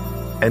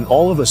 And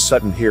all of a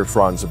sudden hear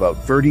fronds about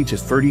 30 to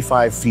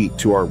 35 feet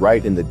to our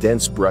right in the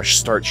dense brush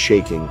start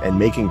shaking and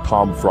making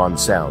palm frond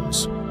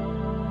sounds.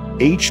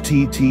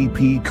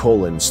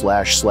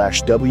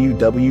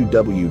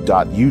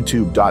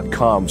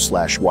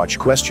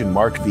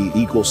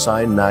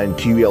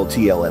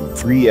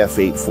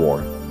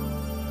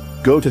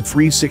 Go to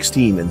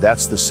 316 and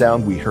that's the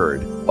sound we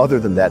heard, other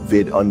than that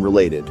vid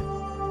unrelated.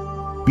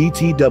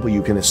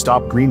 BTW, can I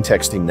stop green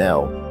texting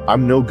now?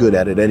 I'm no good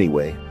at it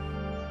anyway.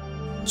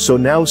 So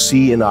now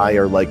C and I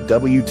are like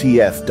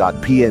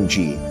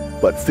WTF.png,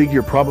 but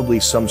figure probably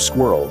some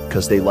squirrel,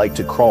 cause they like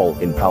to crawl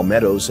in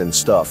palmettos and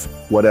stuff,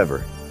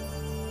 whatever.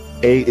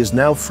 A is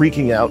now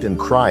freaking out and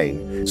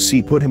crying.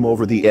 C put him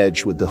over the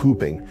edge with the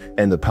hooping,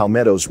 and the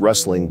palmettos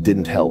rustling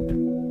didn't help.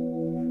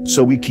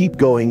 So we keep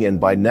going, and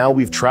by now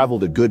we've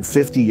traveled a good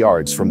 50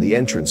 yards from the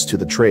entrance to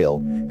the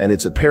trail, and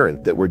it's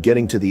apparent that we're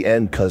getting to the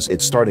end cause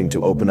it's starting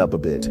to open up a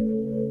bit.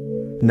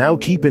 Now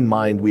keep in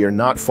mind we are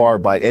not far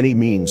by any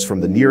means from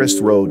the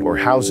nearest road or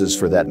houses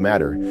for that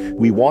matter.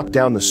 We walk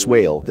down the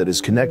swale that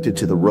is connected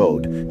to the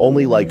road,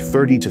 only like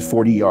 30 to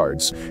 40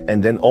 yards,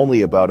 and then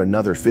only about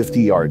another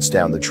 50 yards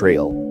down the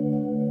trail.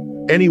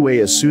 Anyway,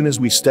 as soon as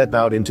we step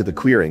out into the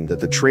clearing that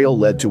the trail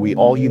led to, we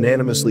all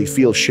unanimously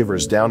feel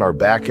shivers down our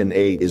back, and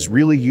A is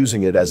really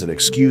using it as an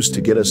excuse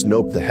to get us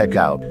noped the heck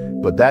out.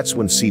 But that's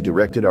when C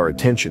directed our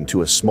attention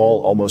to a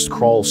small, almost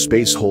crawl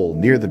space hole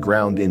near the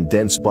ground in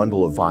dense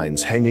bundle of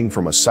vines hanging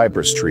from a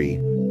cypress tree.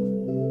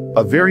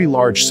 A very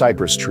large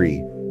cypress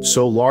tree,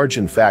 so large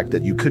in fact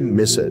that you couldn't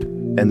miss it,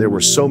 and there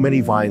were so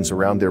many vines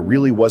around there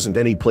really wasn't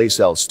any place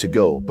else to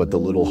go but the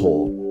little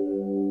hole.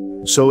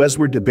 So as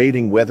we're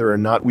debating whether or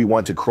not we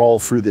want to crawl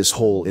through this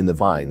hole in the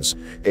vines,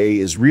 A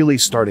is really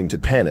starting to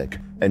panic,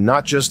 and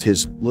not just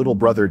his little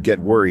brother get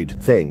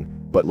worried thing,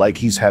 but like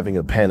he's having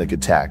a panic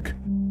attack.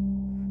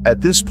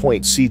 At this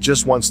point C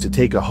just wants to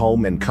take a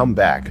home and come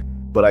back,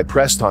 but I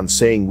pressed on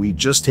saying we'd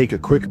just take a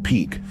quick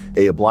peek,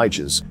 A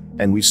obliges,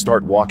 and we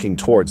start walking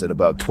towards it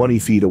about 20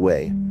 feet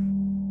away.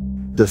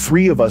 The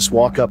three of us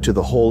walk up to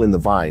the hole in the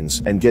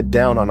vines and get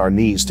down on our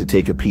knees to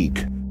take a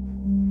peek.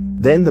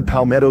 Then the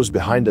palmettos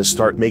behind us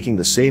start making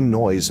the same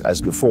noise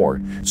as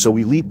before, so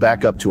we leap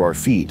back up to our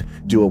feet,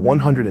 do a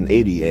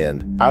 180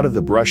 and, out of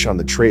the brush on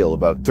the trail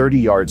about 30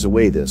 yards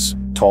away, this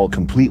tall,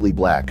 completely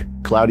black,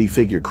 cloudy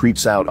figure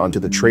creeps out onto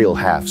the trail,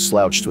 half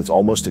slouched with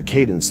almost a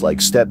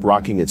cadence-like step,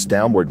 rocking its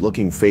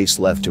downward-looking face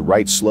left to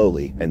right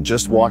slowly, and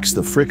just walks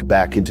the frick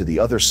back into the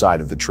other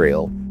side of the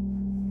trail.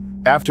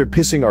 After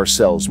pissing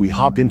ourselves, we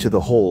hop into the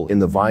hole in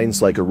the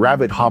vines like a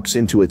rabbit hops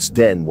into its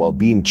den while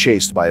being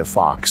chased by a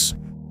fox.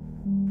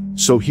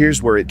 So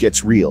here's where it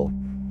gets real.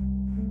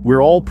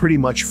 We're all pretty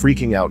much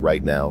freaking out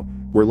right now.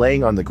 We're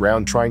laying on the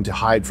ground trying to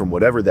hide from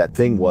whatever that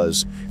thing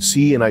was.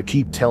 C and I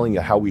keep telling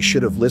you how we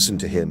should have listened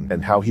to him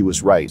and how he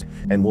was right,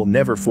 and we'll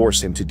never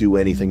force him to do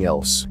anything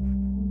else.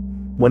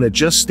 When it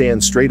just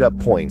stands straight up,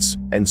 points,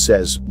 and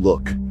says,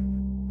 "Look."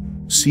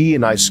 C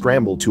and I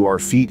scramble to our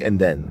feet and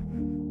then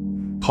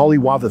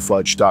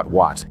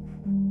Hollywatherfudge.what?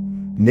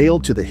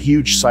 Nailed to the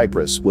huge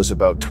cypress was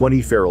about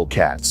 20 feral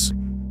cats.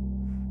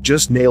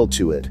 Just nailed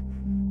to it.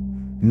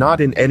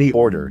 Not in any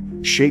order,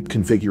 shape,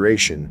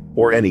 configuration,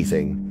 or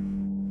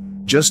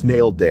anything. Just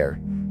nailed there.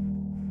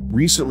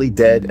 Recently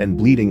dead and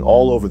bleeding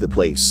all over the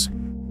place.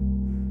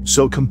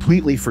 So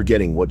completely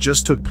forgetting what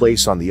just took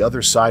place on the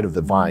other side of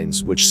the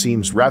vines, which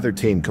seems rather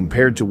tame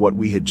compared to what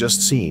we had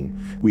just seen,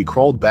 we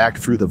crawled back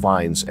through the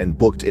vines and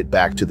booked it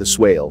back to the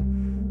swale.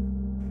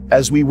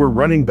 As we were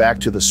running back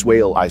to the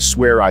swale, I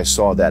swear I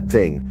saw that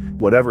thing,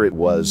 whatever it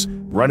was,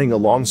 running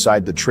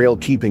alongside the trail,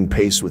 keeping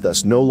pace with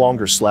us, no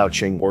longer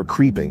slouching or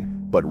creeping,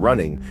 but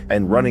running,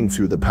 and running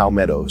through the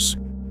palmettos.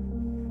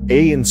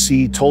 A and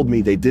C told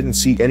me they didn't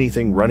see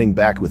anything running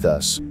back with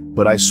us,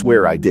 but I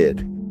swear I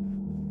did.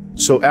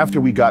 So after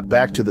we got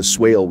back to the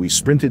swale, we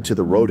sprinted to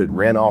the road it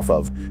ran off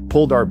of,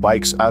 pulled our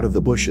bikes out of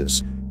the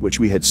bushes, which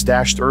we had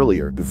stashed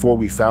earlier before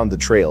we found the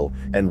trail,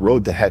 and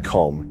rode the heck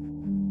home.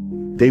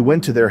 They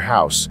went to their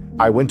house,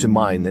 I went to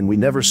mine, and we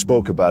never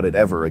spoke about it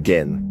ever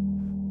again.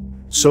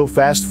 So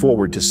fast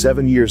forward to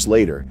 7 years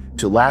later,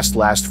 to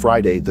last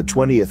Friday, the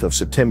 20th of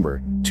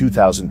September,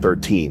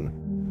 2013.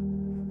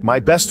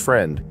 My best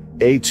friend,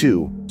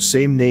 A2,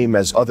 same name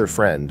as other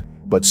friend,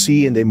 but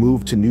C and they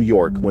moved to New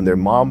York when their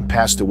mom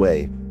passed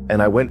away,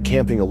 and I went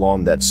camping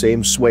along that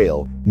same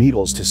swale.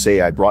 Needless to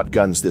say, I brought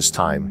guns this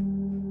time.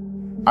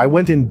 I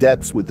went in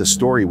depth with the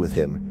story with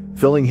him,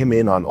 filling him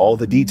in on all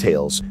the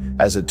details,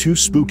 as a too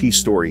spooky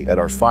story at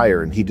our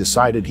fire, and he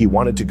decided he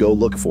wanted to go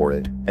look for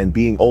it, and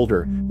being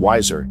older,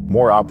 wiser,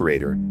 more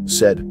operator,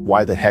 said,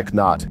 "Why the heck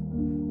not?"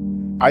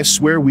 I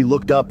swear we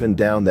looked up and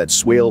down that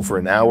swale for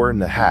an hour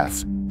and a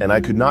half, and I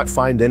could not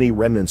find any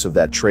remnants of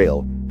that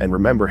trail, and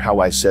remember how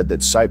I said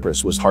that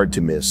cypress was hard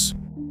to miss?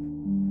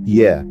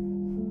 Yeah.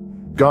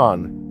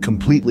 Gone,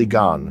 completely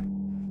gone.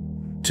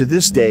 To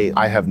this day,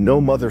 I have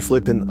no mother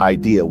flippin'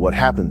 idea what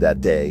happened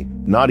that day,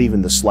 not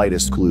even the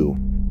slightest clue.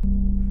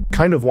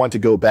 Kind of want to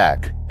go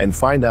back and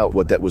find out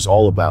what that was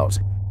all about.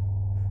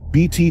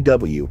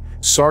 BTW,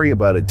 sorry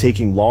about it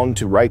taking long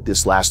to write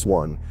this last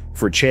one,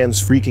 for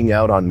Chan's freaking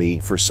out on me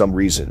for some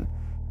reason.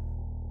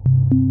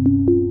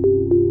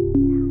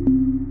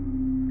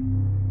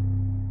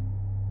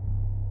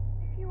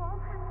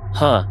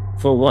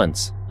 For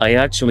once, I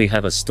actually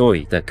have a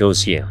story that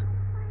goes here.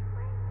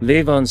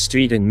 Live on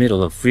street in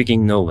middle of freaking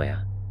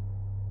nowhere.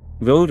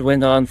 Road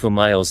went on for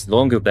miles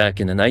longer back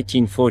in the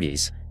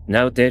 1940s,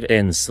 now dead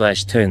ends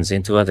 / turns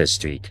into other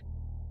street.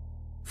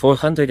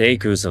 400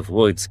 acres of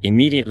woods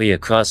immediately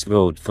across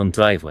road from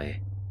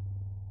driveway.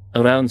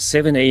 Around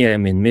 7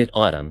 a.m. in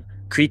mid-autumn,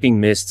 creeping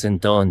mists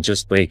and dawn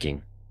just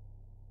breaking.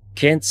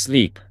 Can't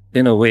sleep,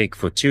 been awake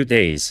for 2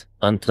 days,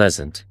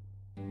 unpleasant.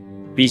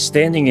 Be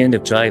standing in the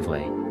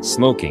driveway,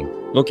 smoking,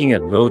 looking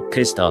at road,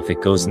 pissed off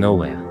it goes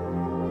nowhere.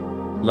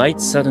 Light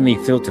suddenly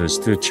filters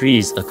through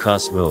trees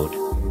across road.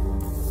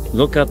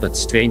 Look up at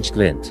strange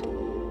glint.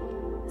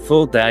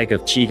 Full bag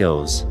of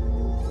Cheetos.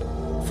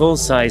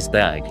 Full-size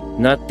bag,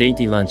 not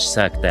dainty lunch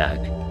sack bag.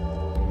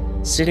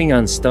 Sitting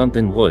on stump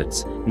in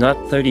woods, not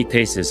 30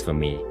 paces from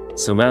me,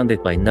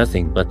 surrounded by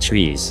nothing but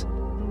trees.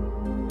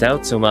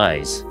 Doubts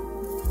arise.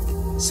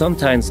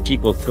 Sometimes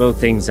people throw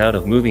things out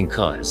of moving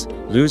cars,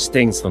 lose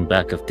things from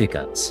back of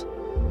pickups.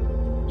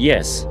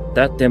 Yes,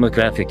 that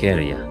demographic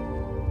area.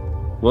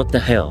 What the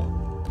hell?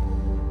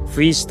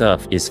 Free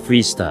stuff is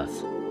free stuff.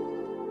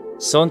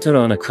 Saunter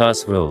on a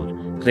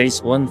crossroad,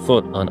 place 1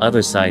 foot on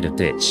other side of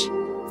ditch.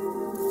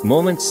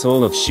 Moment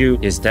sole of shoe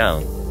is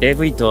down,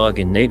 every dog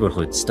in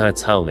neighborhood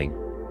starts howling.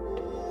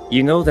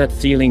 You know that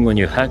feeling when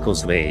your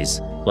hackles raise,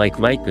 like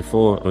right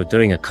before or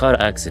during a car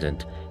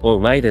accident, or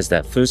right as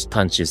that first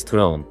punch is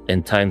thrown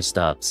and time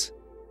stops.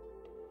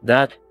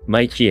 That,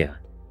 right here.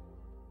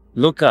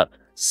 Look up,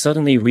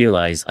 suddenly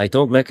realize I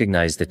don't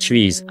recognize the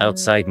trees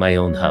outside my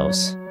own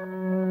house.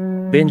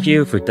 Been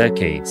here for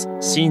decades,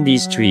 seen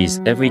these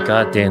trees every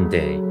goddamn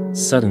day,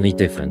 suddenly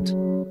different.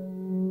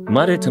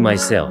 Mutter to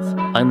myself,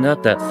 I'm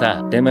not that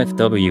fat,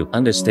 MFW,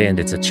 understand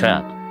it's a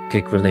trap,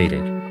 kick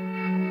related.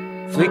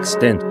 Flick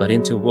stint but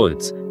into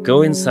woods,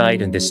 go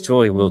inside and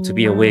destroy will to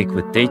be awake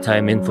with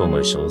daytime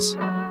infomercials.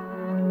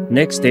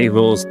 Next day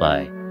rolls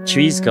by,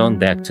 trees gone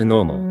back to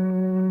normal.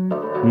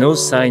 No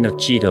sign of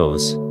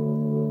Cheetos.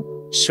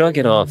 Shrug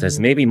it off as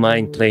maybe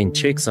mind playing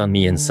tricks on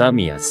me,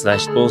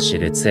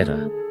 insomnia/bullshit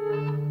etc.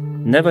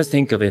 Never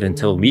think of it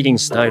until reading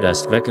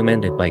Stardust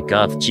recommended by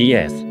Goth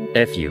GF,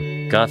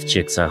 FU, Goth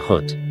chicks are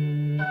hot.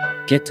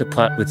 Get to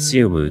plot with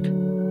Searwood.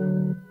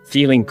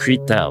 Feeling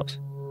creeped out.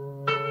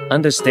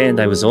 Understand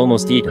I was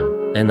almost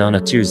eaten, and on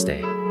a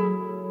Tuesday.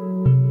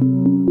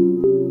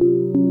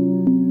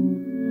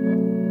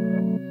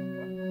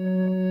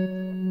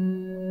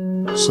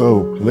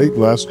 So, late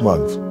last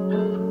month.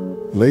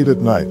 Late at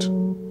night.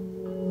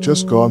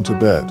 Just gone to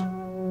bed.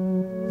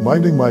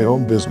 Minding my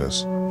own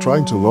business,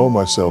 trying to lull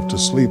myself to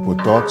sleep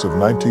with thoughts of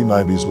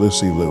 1990s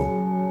Lucy Liu.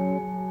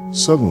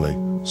 Suddenly,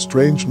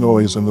 strange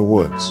noise in the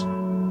woods.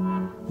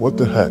 What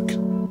the heck?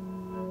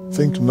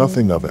 Think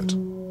nothing of it.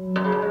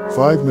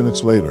 5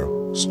 minutes later,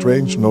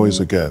 strange noise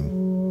again.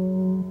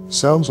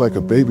 Sounds like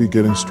a baby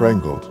getting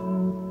strangled.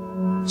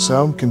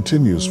 Sound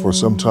continues for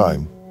some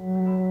time.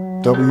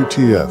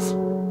 WTF.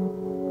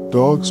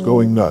 Dogs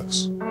going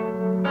nuts.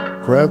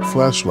 Grab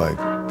flashlight,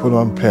 put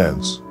on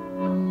pants.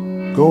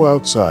 Go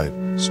outside,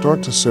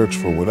 start to search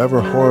for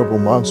whatever horrible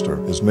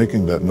monster is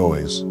making that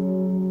noise.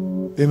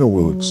 In the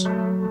woods.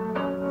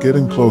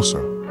 Getting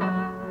closer.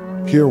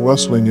 Hear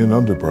rustling in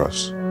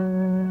underbrush.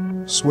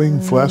 Swing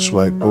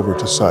flashlight over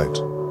to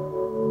sight.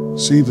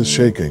 See the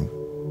shaking.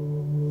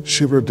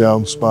 Shiver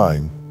down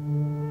spine.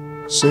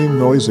 Same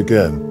noise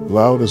again,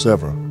 loud as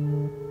ever.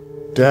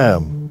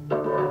 Damn.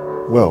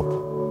 Welp.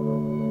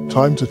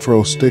 Time to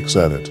throw sticks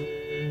at it.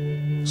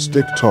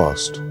 Stick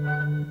tossed.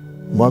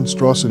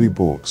 Monstrosity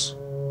bolts.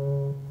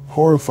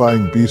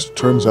 Horrifying beast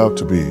turns out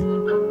to be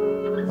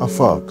a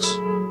fox.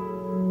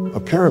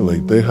 Apparently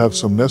they have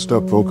some messed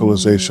up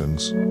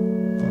vocalizations.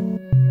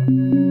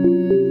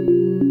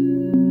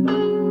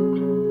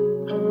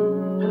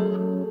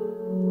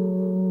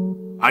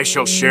 I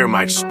shall share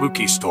my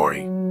spooky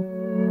story.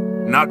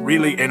 Not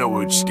really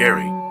Inwood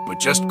scary, but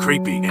just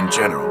creepy in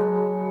general.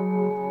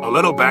 A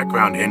little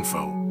background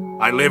info.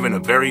 I live in a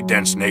very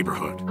dense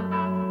neighborhood.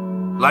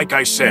 Like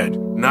I said,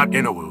 not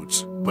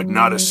Inwoods, but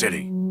not a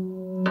city.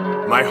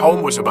 My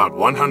home was about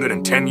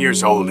 110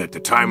 years old at the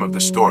time of the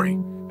story,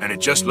 and it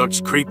just looks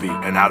creepy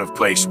and out of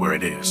place where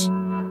it is.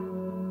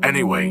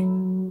 Anyway,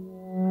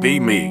 be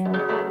me.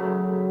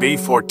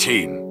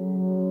 B14.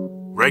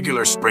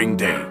 Regular spring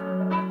day.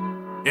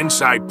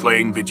 Inside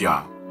playing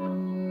video.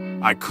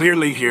 I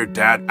clearly hear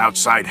Dad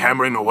outside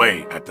hammering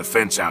away at the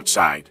fence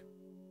outside.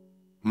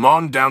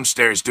 Mom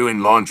downstairs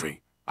doing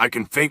laundry. I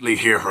can faintly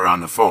hear her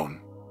on the phone.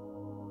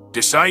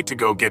 Decide to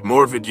go get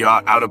more video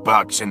out of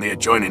box in the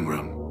adjoining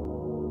room.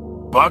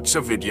 Box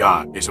of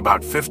video is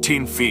about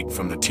 15 feet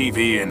from the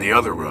TV in the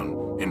other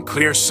room, in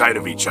clear sight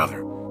of each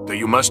other, though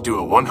you must do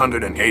a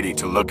 180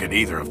 to look at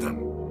either of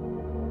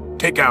them.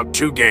 Take out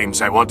 2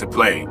 games I want to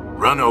play,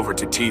 run over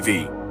to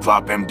TV,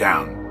 plop them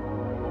down.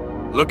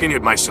 Looking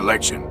at my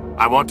selection,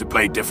 I want to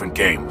play different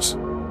games.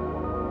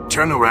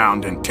 Turn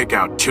around and pick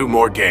out 2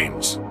 more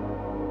games.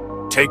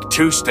 Take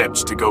 2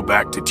 steps to go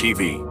back to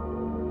TV.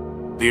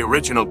 The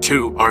original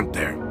 2 aren't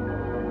there.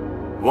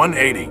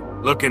 180,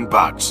 look in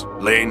box,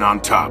 laying on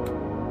top.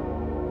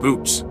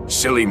 Oops,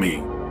 silly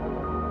me.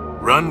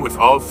 Run with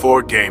all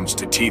 4 games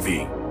to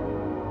TV.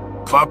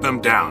 Plop them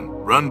down,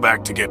 run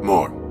back to get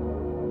more.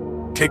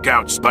 Pick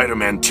out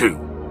Spider-Man 2.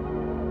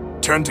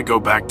 Turn to go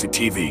back to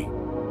TV.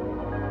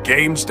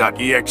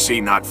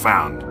 Games.exe not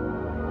found.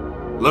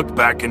 Look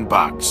back in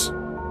box.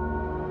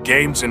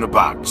 Games in a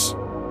box.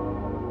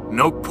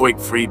 Nope, point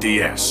free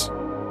DS.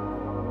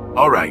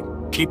 Alright,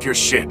 keep your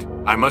shit,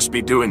 I must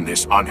be doing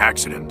this on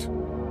accident.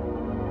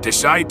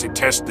 Decide to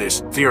test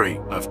this theory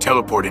of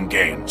teleporting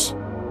games.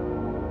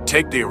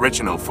 Take the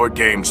original 4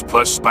 games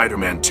plus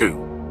Spider-Man 2.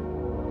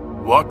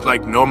 Walk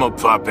like normal,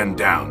 plop them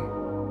down.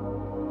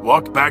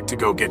 Walk back to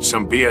go get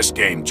some BS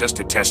game just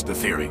to test the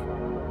theory.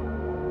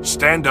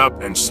 Stand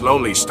up and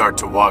slowly start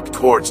to walk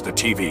towards the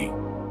TV.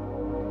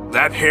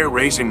 That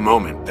hair-raising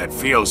moment that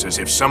feels as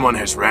if someone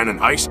has ran an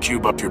ice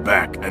cube up your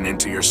back and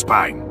into your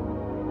spine.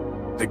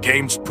 The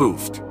game's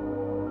poofed.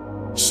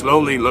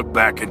 Slowly look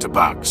back into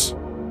box.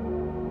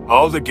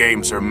 All the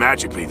games are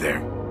magically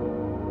there.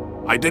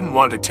 I didn't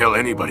want to tell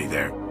anybody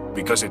there,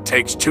 because it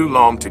takes too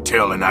long to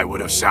tell and I would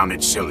have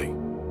sounded silly.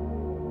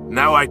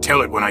 Now I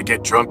tell it when I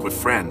get drunk with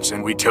friends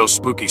and we tell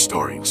spooky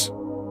stories.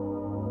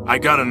 I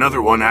got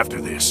another one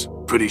after this,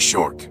 pretty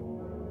short.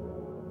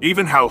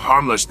 Even how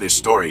harmless this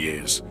story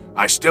is,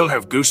 I still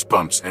have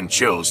goosebumps and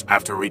chills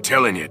after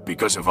retelling it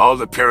because of all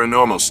the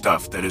paranormal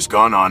stuff that has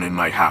gone on in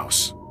my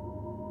house.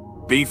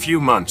 Be few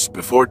months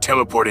before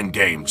teleporting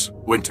games,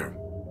 winter.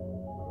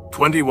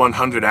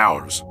 2100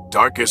 hours,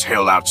 dark as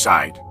hell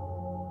outside.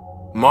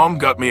 Mom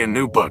got me a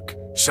new book,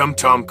 some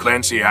Tom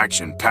Clancy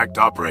action-packed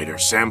operator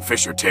Sam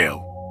Fisher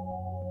tale.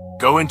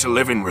 Go into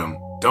living room,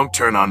 don't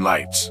turn on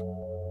lights.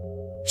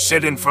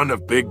 Sit in front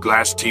of big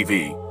glass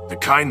TV, the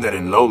kind that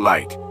in low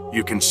light,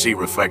 you can see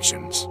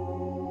reflections.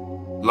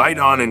 Light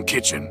on in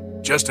kitchen,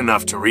 just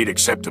enough to read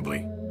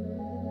acceptably.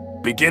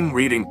 Begin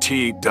reading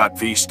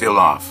T.V still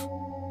off.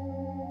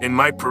 In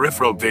my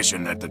peripheral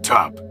vision at the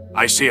top,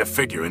 I see a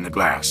figure in the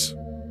glass.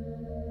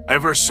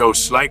 Ever so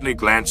slightly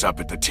glance up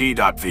at the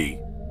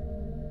T.V.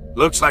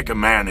 Looks like a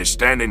man is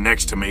standing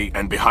next to me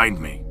and behind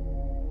me.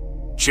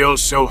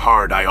 Chills so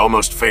hard I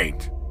almost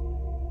faint.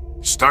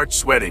 Start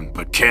sweating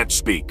but can't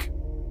speak.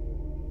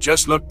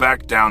 Just look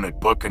back down at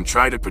book and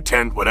try to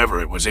pretend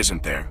whatever it was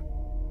isn't there.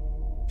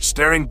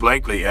 Staring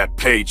blankly at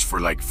page for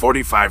like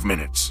 45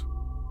 minutes.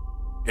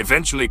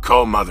 Eventually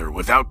call mother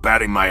without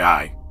batting my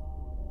eye.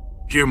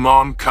 Hear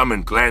mom come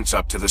and glance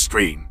up to the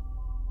screen.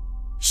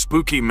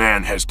 Spooky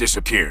man has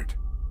disappeared.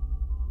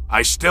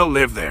 I still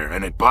live there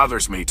and it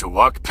bothers me to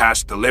walk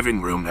past the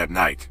living room at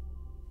night.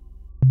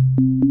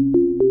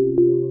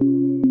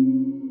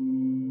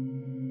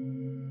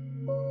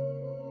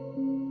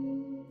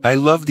 I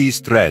love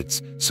these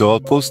threads, so I'll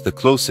post the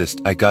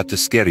closest I got to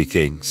scary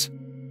things.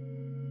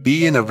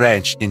 Be in a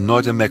ranch in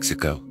northern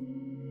Mexico.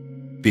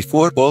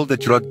 Before all the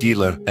drug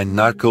dealer and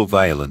narco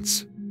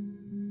violence.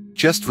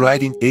 Just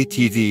riding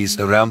ATVs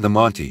around the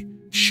Monte,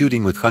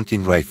 shooting with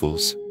hunting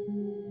rifles.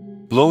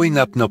 Blowing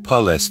up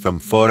nopales from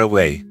far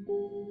away.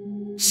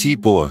 See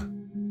boar.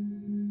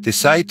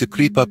 Decide to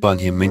creep up on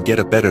him and get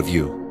a better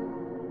view.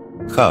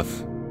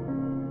 Huff.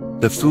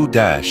 The foo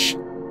dash.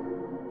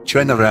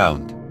 Turn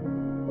around.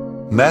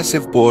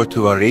 Massive boar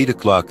to our 8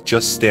 o'clock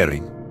just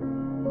staring.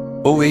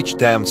 OH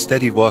damn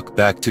steady walk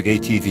back to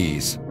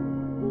ATVs.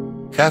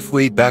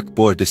 Halfway back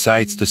boar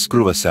decides to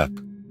screw us up.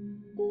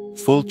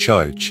 Full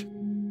charge.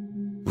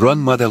 Run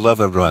mother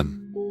lover run.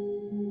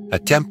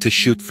 Attempt to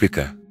shoot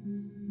Fricka.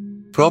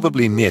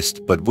 Probably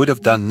missed but would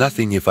have done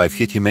nothing if I've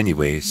hit him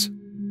anyways.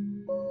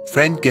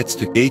 Friend gets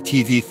to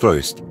ATV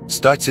first,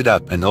 starts it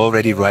up and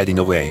already riding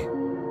away.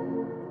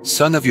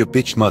 Son of your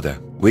bitch mother,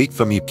 wait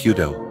for me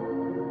Puto.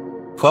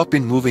 Hop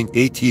in moving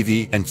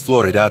ATV and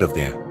floor it out of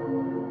there.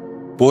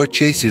 Boar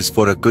chases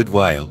for a good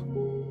while.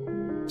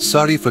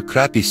 Sorry for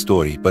crappy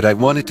story but I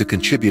wanted to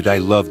contribute. I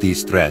love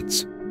these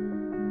threads.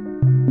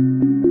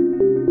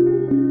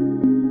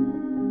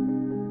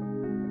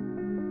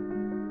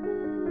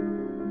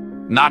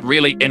 Not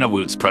really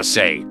Inawoods per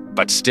se,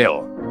 but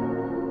still.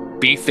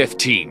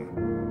 B15.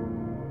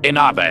 In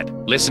our bed,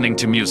 listening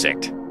to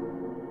music.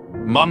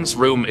 Mum's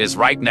room is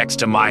right next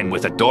to mine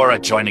with a door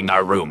adjoining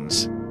our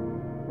rooms.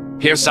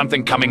 Hear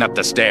something coming up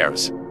the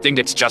stairs, think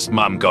it's just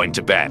Mum going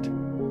to bed.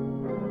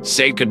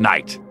 Say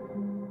goodnight.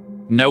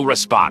 No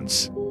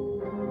response.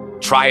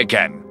 Try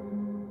again.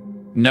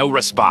 No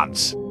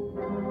response.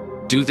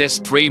 Do this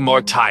 3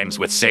 more times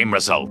with same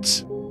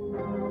results.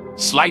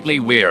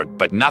 Slightly weird,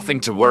 but nothing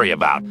to worry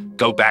about.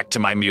 Go back to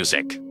my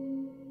music.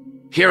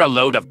 Hear a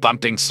load of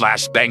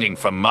bumping/banging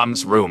from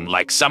Mum's room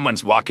like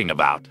someone's walking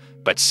about,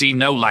 but see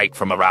no light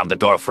from around the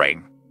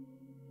doorframe.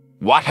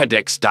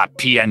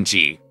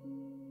 Whatadix.png.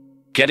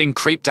 Getting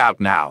creeped out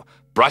now,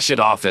 brush it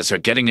off as her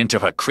getting into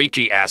her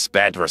creaky ass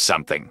bed or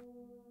something.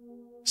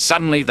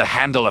 Suddenly the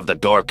handle of the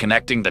door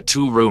connecting the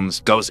 2 rooms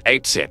goes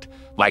apeshit,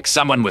 like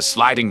someone was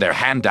sliding their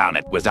hand down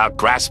it without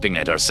grasping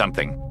it or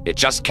something. It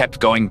just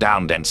kept going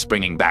down then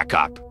springing back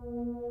up.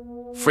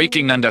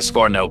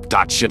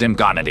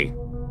 Freaking_nope.shittimgonity.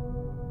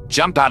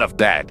 Jump out of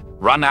bed,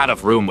 run out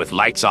of room with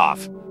lights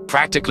off,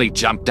 practically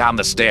jump down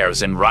the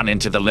stairs and run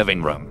into the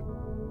living room.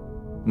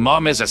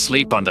 Mom is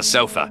asleep on the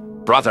sofa,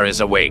 brother is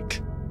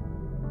awake.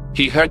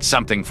 He heard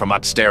something from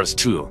upstairs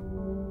too.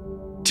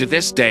 To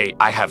this day,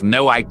 I have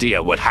no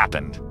idea what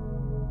happened.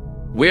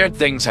 Weird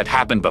things had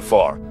happened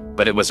before,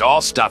 but it was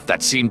all stuff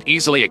that seemed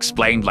easily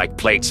explained, like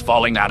plates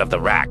falling out of the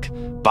rack,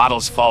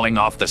 bottles falling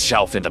off the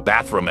shelf in the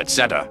bathroom,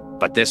 etc.,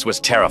 but this was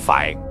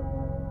terrifying.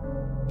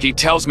 He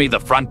tells me the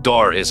front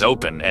door is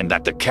open and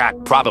that the cat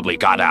probably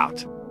got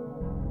out.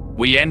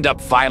 We end up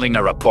filing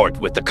a report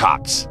with the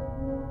cops.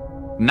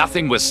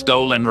 Nothing was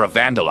stolen or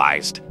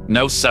vandalized,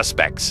 no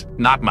suspects,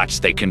 not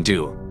much they can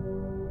do.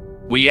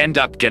 We end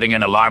up getting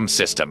an alarm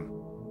system.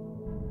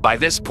 By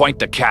this point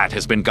the cat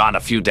has been gone a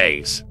few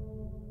days.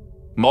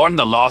 Mourn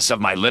the loss of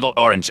my little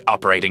orange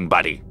operating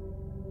buddy.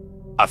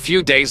 A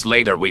few days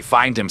later we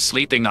find him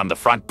sleeping on the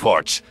front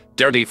porch,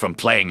 dirty from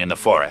playing in the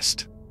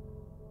forest.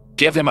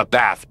 Give him a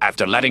bath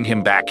after letting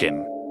him back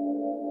in.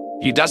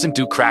 He doesn't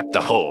do crap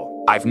the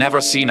hole. I've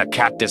never seen a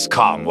cat this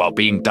calm while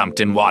being dumped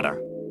in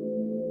water.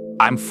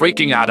 I'm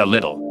freaking out a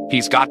little.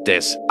 He's got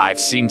this, I've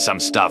seen some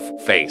stuff,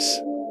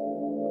 face.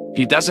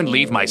 He doesn't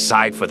leave my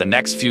side for the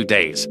next few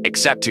days,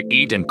 except to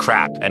eat and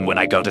crap and when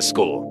I go to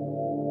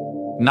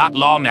school. Not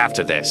long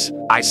after this,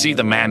 I see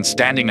the man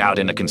standing out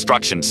in a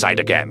construction site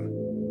again.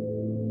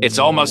 It's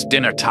almost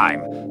dinner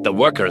time, the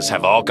workers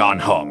have all gone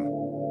home.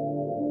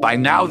 By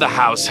now the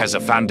house has a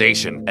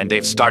foundation and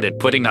they've started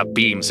putting up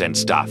beams and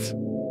stuff.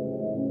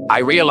 I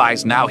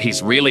realize now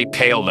he's really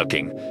pale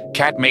looking,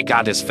 can't make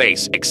out his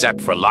face except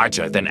for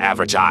larger than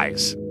average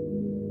eyes.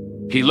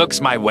 He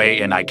looks my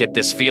way and I get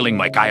this feeling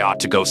like I ought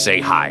to go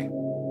say hi.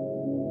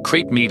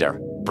 Creep meter,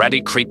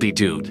 pretty creepy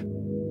dude.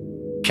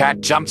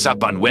 Cat jumps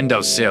up on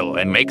windowsill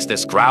and makes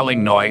this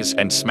growling noise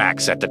and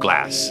smacks at the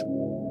glass.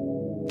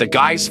 The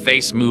guy's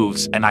face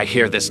moves and I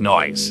hear this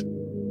noise.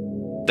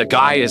 The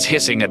guy is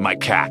hissing at my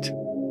cat.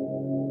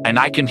 And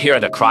I can hear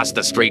it across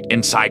the street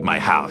inside my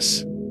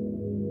house.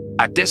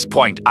 At this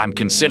point, I'm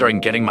considering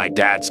getting my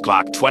dad's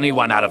Glock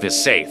 21 out of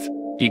his safe.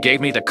 He gave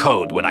me the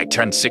code when I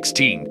turned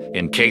 16,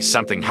 in case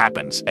something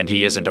happens and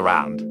he isn't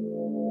around.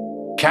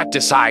 Cat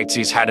decides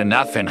he's had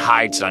enough and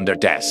hides under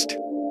desk.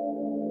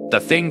 The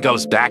thing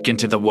goes back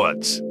into the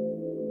woods.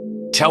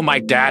 Tell my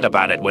dad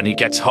about it when he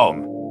gets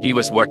home. He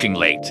was working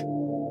late.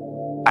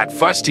 At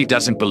first he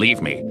doesn't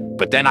believe me,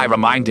 but then I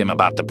remind him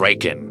about the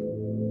break-in.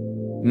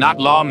 Not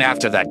long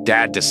after that,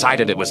 Dad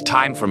decided it was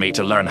time for me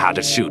to learn how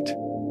to shoot.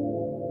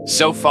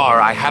 So far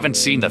I haven't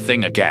seen the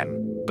thing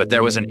again, but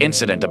there was an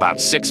incident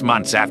about 6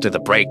 months after the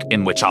break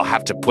in which I'll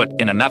have to put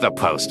in another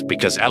post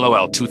because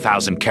LOL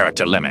 2000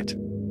 character limit.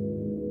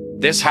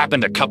 This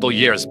happened a couple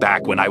years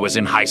back when I was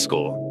in high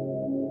school.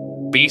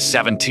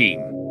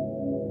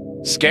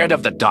 B17. Scared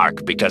of the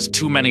dark because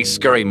too many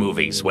scary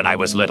movies when I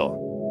was little.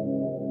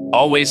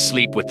 Always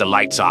sleep with the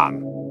lights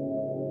on.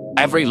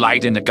 Every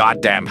light in the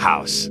goddamn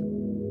house.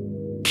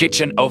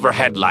 Kitchen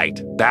overhead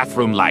light,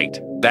 bathroom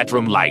light,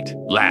 bedroom light,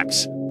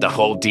 lamps, the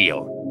whole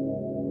deal.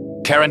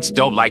 Parents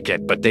don't like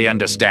it, but they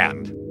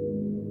understand.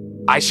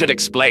 I should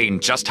explain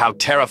just how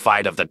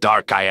terrified of the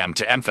dark I am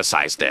to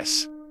emphasize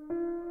this.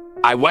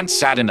 I once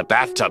sat in a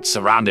bathtub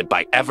surrounded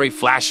by every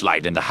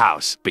flashlight in the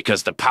house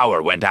because the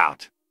power went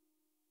out.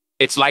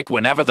 It's like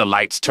whenever the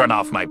lights turn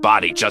off, my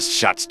body just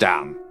shuts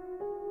down.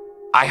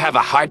 I have a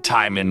hard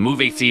time in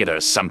movie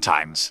theaters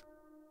sometimes.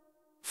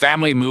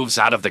 Family moves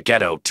out of the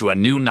ghetto to a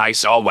new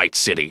nice all-white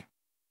city.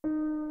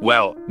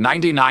 Well,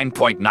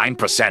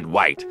 99.9%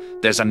 white,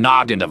 there's a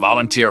nod in the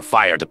volunteer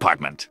fire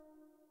department.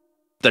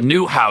 The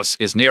new house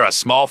is near a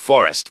small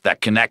forest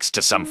that connects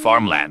to some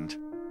farmland.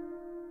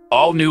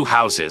 All new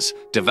houses,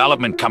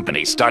 development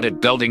company started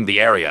building the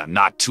area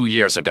not 2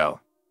 years ago.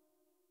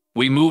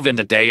 We move in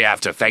the day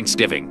after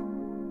Thanksgiving.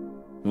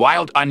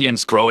 Wild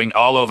onions growing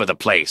all over the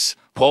place,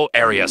 whole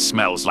area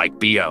smells like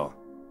BO.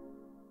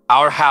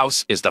 Our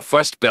house is the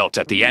first built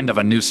at the end of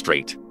a new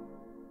street.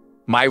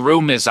 My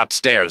room is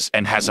upstairs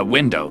and has a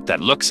window that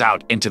looks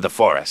out into the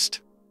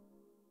forest.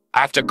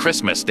 After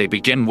Christmas they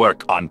begin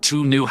work on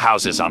 2 new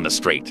houses on the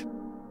street.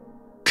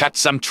 Cut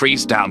some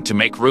trees down to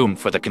make room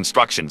for the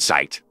construction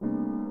site.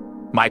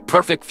 My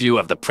perfect view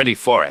of the pretty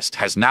forest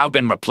has now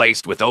been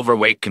replaced with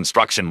overweight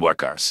construction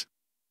workers.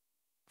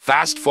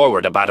 Fast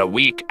forward about a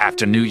week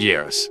after New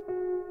Year's.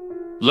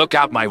 Look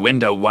out my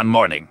window one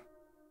morning.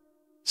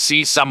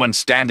 See someone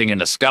standing in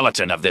the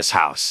skeleton of this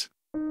house.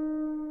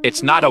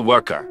 It's not a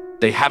worker,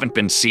 they haven't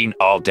been seen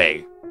all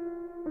day.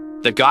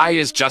 The guy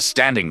is just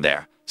standing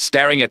there,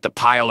 staring at the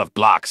pile of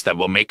blocks that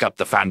will make up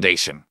the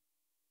foundation.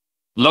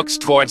 Looks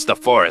towards the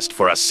forest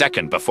for a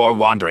second before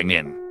wandering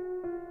in.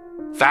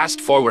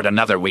 Fast forward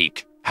another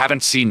week,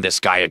 haven't seen this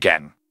guy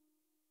again.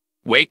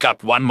 Wake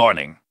up one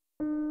morning.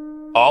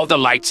 All the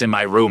lights in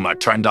my room are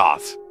turned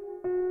off.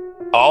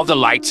 All the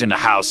lights in the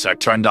house are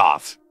turned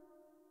off.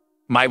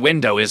 My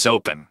window is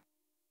open.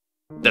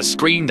 The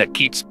screen that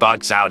keeps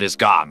bugs out is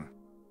gone.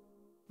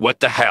 What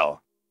the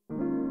hell?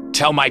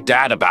 Tell my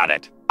dad about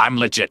it, I'm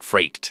legit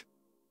freaked.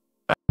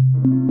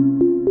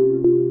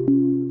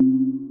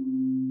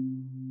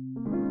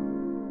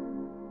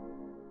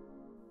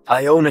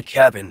 I own a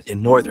cabin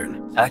in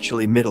northern,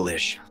 actually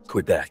middle-ish,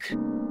 Quebec.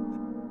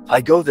 I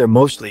go there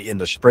mostly in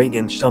the spring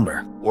and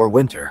summer, or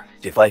winter,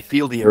 if I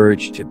feel the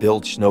urge to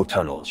build snow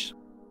tunnels.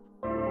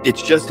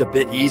 It's just a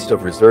bit east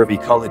of Reserve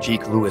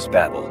Ecologique Louis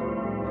Babel.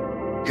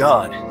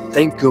 God,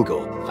 thank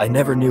Google, I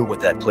never knew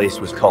what that place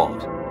was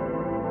called.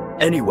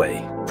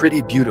 Anyway,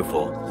 pretty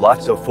beautiful,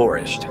 lots of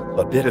forest,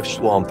 a bit of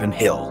swamp and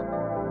hill.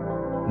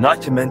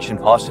 Not to mention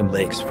awesome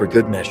lakes for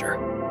good measure.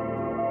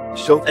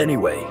 So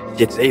anyway,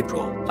 it's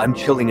April, I'm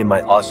chilling in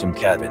my awesome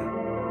cabin.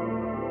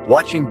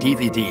 Watching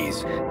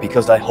DVDs,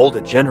 because I hold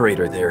a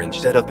generator there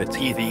instead of a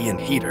TV and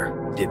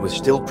heater. It was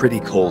still pretty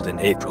cold in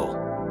April.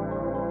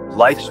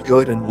 Life's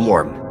good and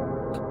warm.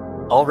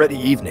 Already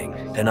evening,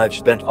 and I've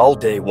spent all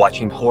day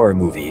watching horror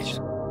movies.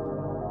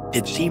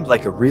 It seemed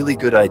like a really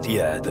good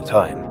idea at the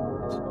time.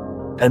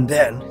 And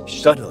then,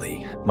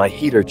 suddenly, my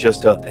heater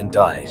just up and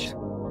dies.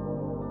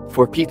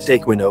 For Pete's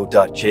sake,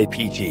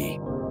 Wino.jpg.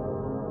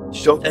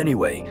 So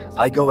anyway,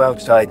 I go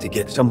outside to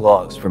get some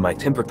logs for my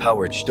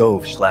timber-powered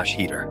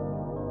stove/heater.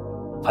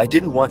 I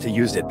didn't want to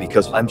use it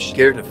because I'm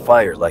scared of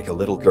fire like a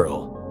little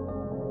girl.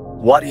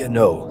 What do you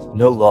know,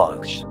 no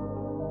logs.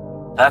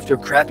 After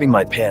crapping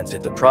my pants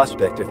at the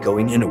prospect of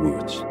going in the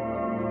woods.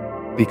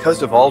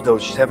 Because of all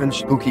those 7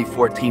 spooky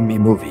 14Me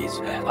movies,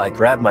 I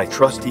grabbed my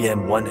trusty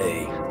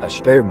M1A, a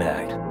spare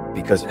mag,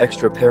 because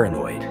extra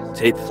paranoid,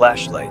 tape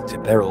flashlight to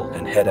barrel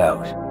and head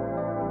out.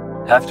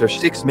 After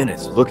 6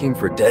 minutes looking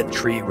for dead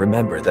tree,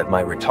 remember that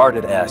my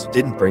retarded ass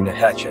didn't bring a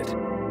hatchet.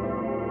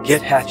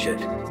 Get hatchet,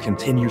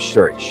 continue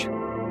search.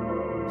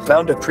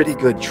 Found a pretty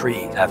good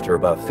tree after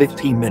about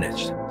 15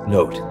 minutes,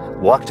 Note,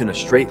 walked in a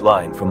straight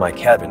line from my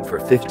cabin for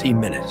 15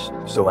 minutes,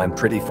 so I'm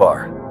pretty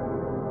far.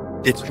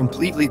 It's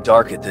completely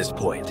dark at this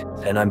point,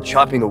 and I'm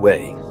chopping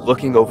away,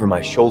 looking over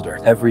my shoulder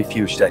every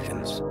few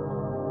seconds.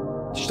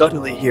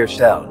 Suddenly hear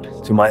sound,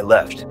 to my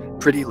left,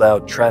 pretty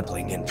loud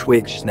trampling and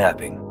twigs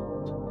snapping.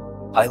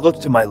 I look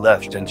to my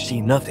left and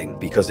see nothing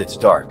because it's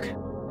dark.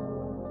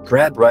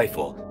 Grab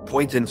rifle,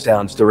 point in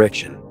sound's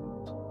direction.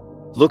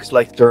 Looks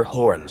like their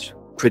horns,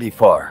 pretty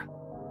far.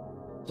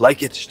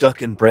 Like it's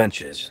stuck in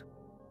branches.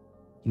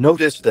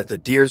 Notice that the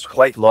deer's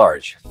quite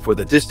large, for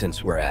the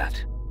distance we're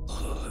at.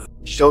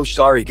 So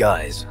sorry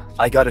guys,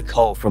 I got a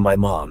call from my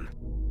mom.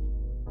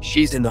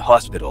 She's in the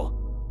hospital.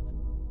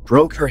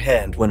 Broke her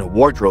hand when a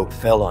wardrobe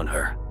fell on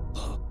her.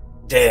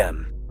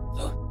 Damn.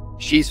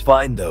 She's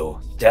fine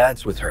though,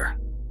 Dad's with her.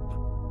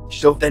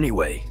 So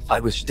anyway, I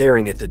was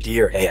staring at the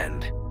deer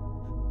and...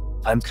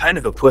 I'm kind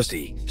of a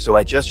pussy, so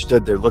I just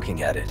stood there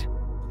looking at it.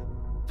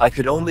 I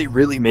could only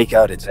really make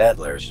out its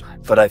antlers,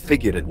 but I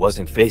figured it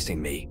wasn't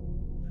facing me.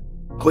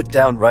 Put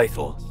down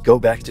rifle, go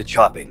back to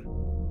chopping.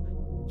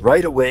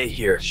 Right away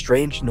hear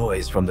strange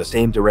noise from the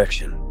same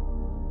direction.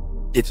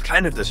 It's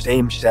kind of the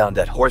same sound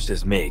that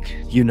horses make,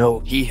 you know,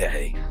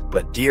 hee-hey,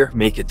 but deer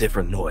make a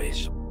different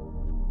noise.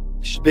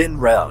 Spin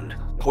round,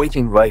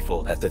 pointing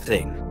rifle at the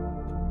thing.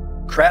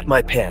 Crap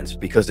my pants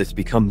because it's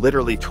become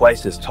literally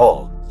twice as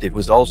tall, it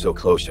was also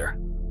closer.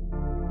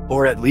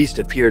 Or at least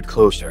appeared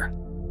closer.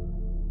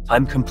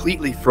 I'm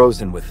completely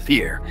frozen with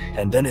fear,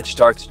 and then it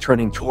starts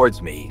turning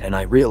towards me and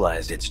I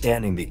realize it's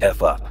standing the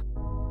F up.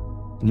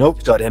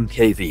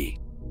 Nope.mkv.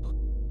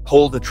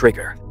 Pull the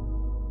trigger.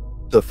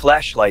 The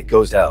flashlight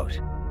goes out.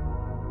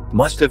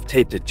 Must have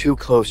taped it too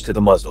close to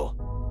the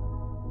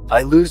muzzle.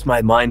 I lose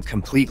my mind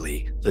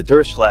completely, the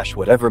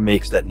 /whatever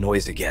makes that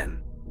noise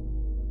again.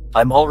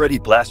 I'm already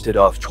blasted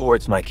off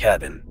towards my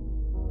cabin.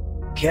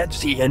 Can't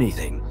see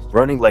anything,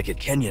 running like a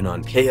Kenyan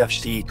on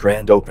KFC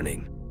grand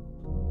opening.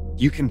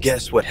 You can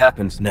guess what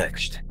happens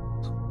next.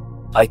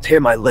 I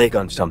tear my leg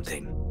on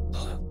something.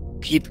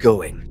 Keep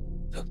going.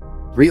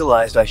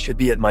 Realized I should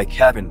be at my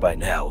cabin by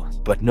now,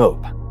 but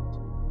nope.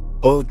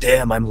 Oh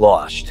damn, I'm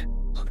lost.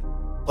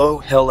 Oh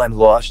hell, I'm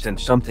lost and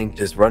something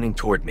is running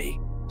toward me.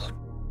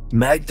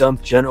 Mag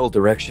dump general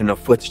direction of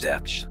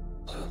footsteps.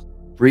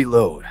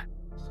 Reload.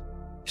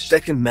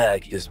 Second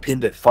mag is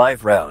pinned at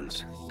 5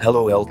 rounds.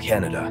 LOL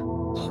Canada.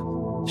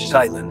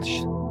 Silence.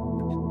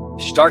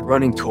 Start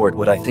running toward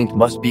what I think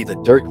must be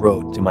the dirt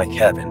road to my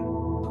cabin.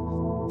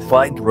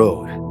 Find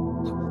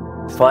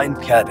road.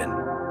 Find cabin.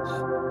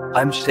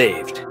 I'm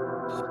saved.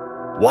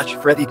 Watch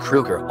Freddy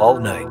Krueger all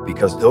night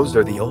because those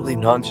are the only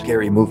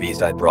non-scary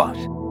movies I brought.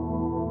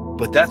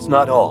 But that's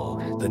not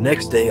all. The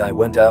next day I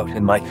went out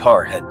and my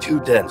car had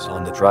 2 dents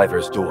on the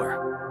driver's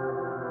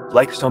door.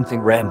 Like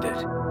something rammed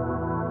it.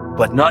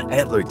 But not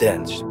antler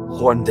dents,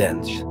 horn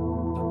dents.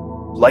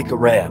 Like a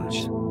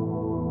ram's.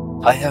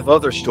 I have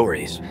other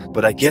stories,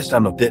 but I guess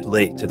I'm a bit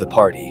late to the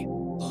party.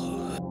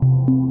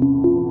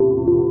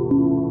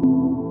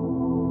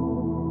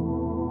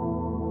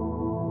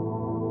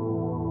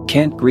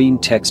 Kent Green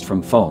text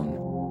from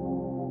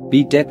phone.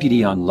 Be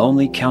deputy on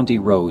Lonely County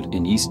Road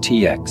in East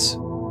TX.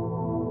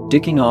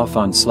 Dicking off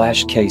on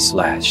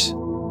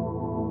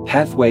 /K/.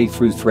 Halfway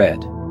through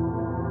thread.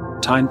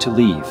 Time to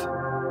leave.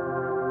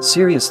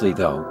 Seriously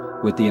though,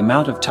 with the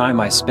amount of time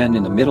I spend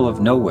in the middle of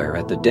nowhere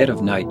at the dead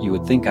of night, you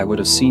would think I would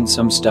have seen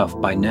some stuff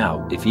by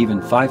now if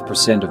even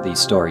 5% of these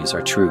stories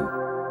are true.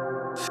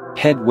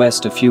 Head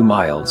west a few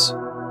miles.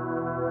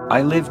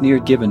 I lived near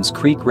Gibbons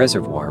Creek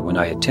Reservoir when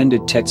I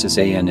attended Texas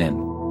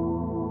A&M.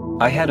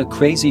 I had a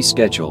crazy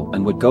schedule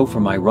and would go for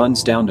my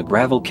runs down to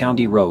gravel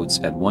county roads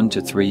at 1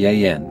 to 3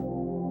 a.m.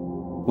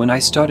 When I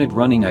started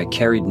running I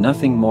carried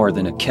nothing more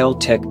than a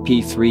Kel-Tec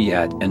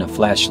P3 and a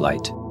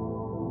flashlight.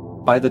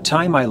 By the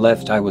time I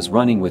left I was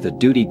running with a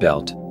duty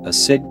belt, a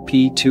SIG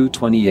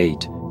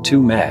P228,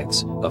 2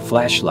 mags, a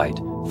flashlight,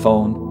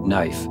 phone,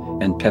 knife,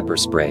 and pepper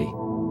spray.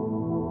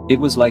 It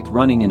was like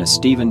running in a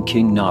Stephen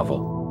King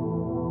novel.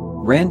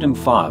 Random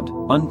fogged,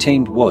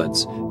 untamed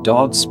woods,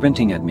 dogs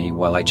sprinting at me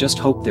while I just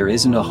hope there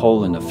isn't a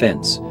hole in the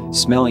fence,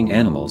 smelling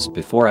animals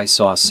before I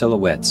saw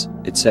silhouettes,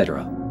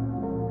 etc.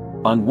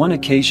 On one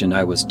occasion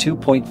I was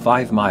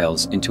 2.5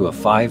 miles into a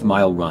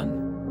 5-mile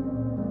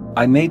run.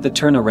 I made the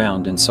turn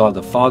around and saw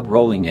the fog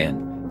rolling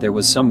in, there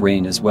was some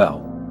rain as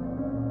well.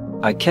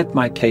 I kept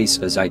my pace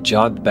as I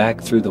jogged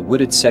back through the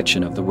wooded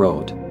section of the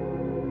road.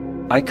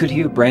 I could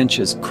hear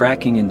branches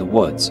cracking in the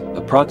woods,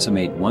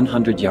 approximate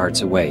 100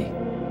 yards away.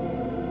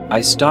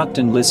 I stopped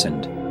and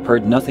listened,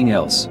 heard nothing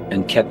else,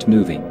 and kept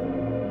moving.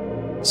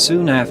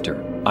 Soon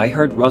after, I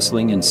heard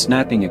rustling and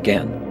snapping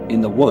again,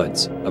 in the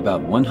woods,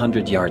 about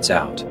 100 yards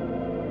out.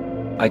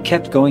 I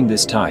kept going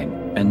this time,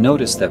 and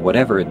noticed that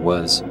whatever it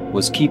was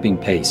keeping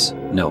pace,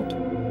 note.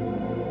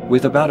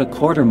 With about a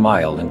quarter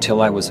mile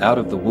until I was out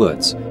of the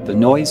woods, the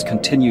noise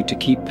continued to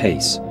keep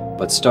pace,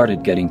 but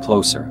started getting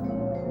closer.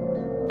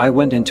 I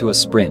went into a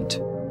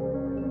sprint.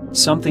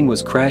 Something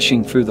was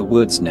crashing through the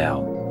woods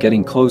now,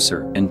 getting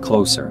closer and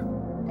closer.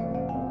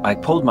 I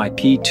pulled my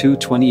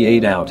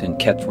P228 out and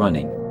kept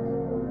running.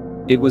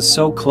 It was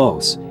so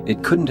close,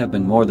 it couldn't have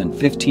been more than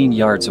 15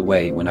 yards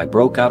away when I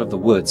broke out of the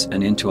woods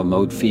and into a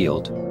mowed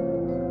field.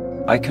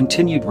 I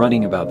continued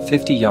running about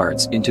 50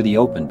 yards into the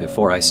open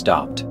before I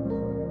stopped.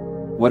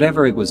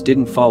 Whatever it was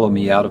didn't follow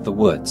me out of the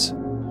woods.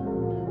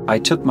 I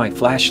took my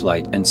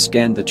flashlight and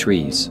scanned the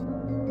trees.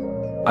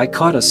 I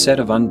caught a set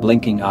of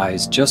unblinking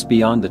eyes just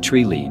beyond the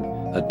tree line,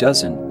 a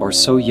dozen or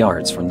so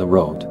yards from the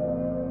road.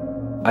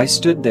 I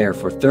stood there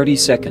for 30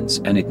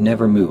 seconds and it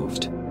never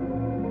moved.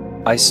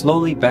 I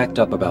slowly backed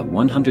up about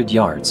 100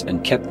 yards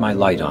and kept my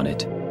light on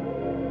it.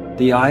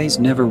 The eyes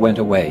never went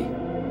away.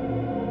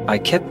 I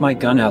kept my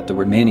gun out the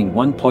remaining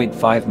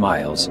 1.5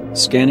 miles,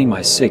 scanning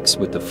my 6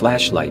 with the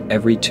flashlight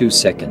every 2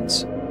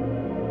 seconds.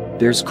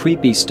 There's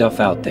creepy stuff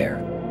out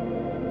there.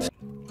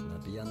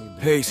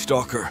 Hey,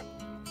 Stalker.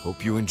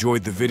 Hope you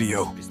enjoyed the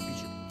video.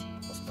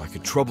 If I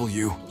could trouble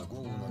you,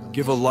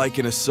 give a like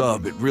and a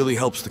sub, it really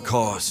helps the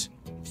cause.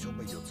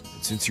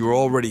 And since you're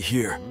already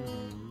here,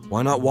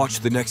 why not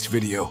watch the next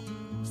video?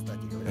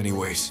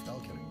 Anyways,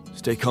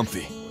 stay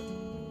comfy.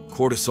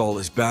 Cortisol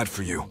is bad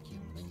for you.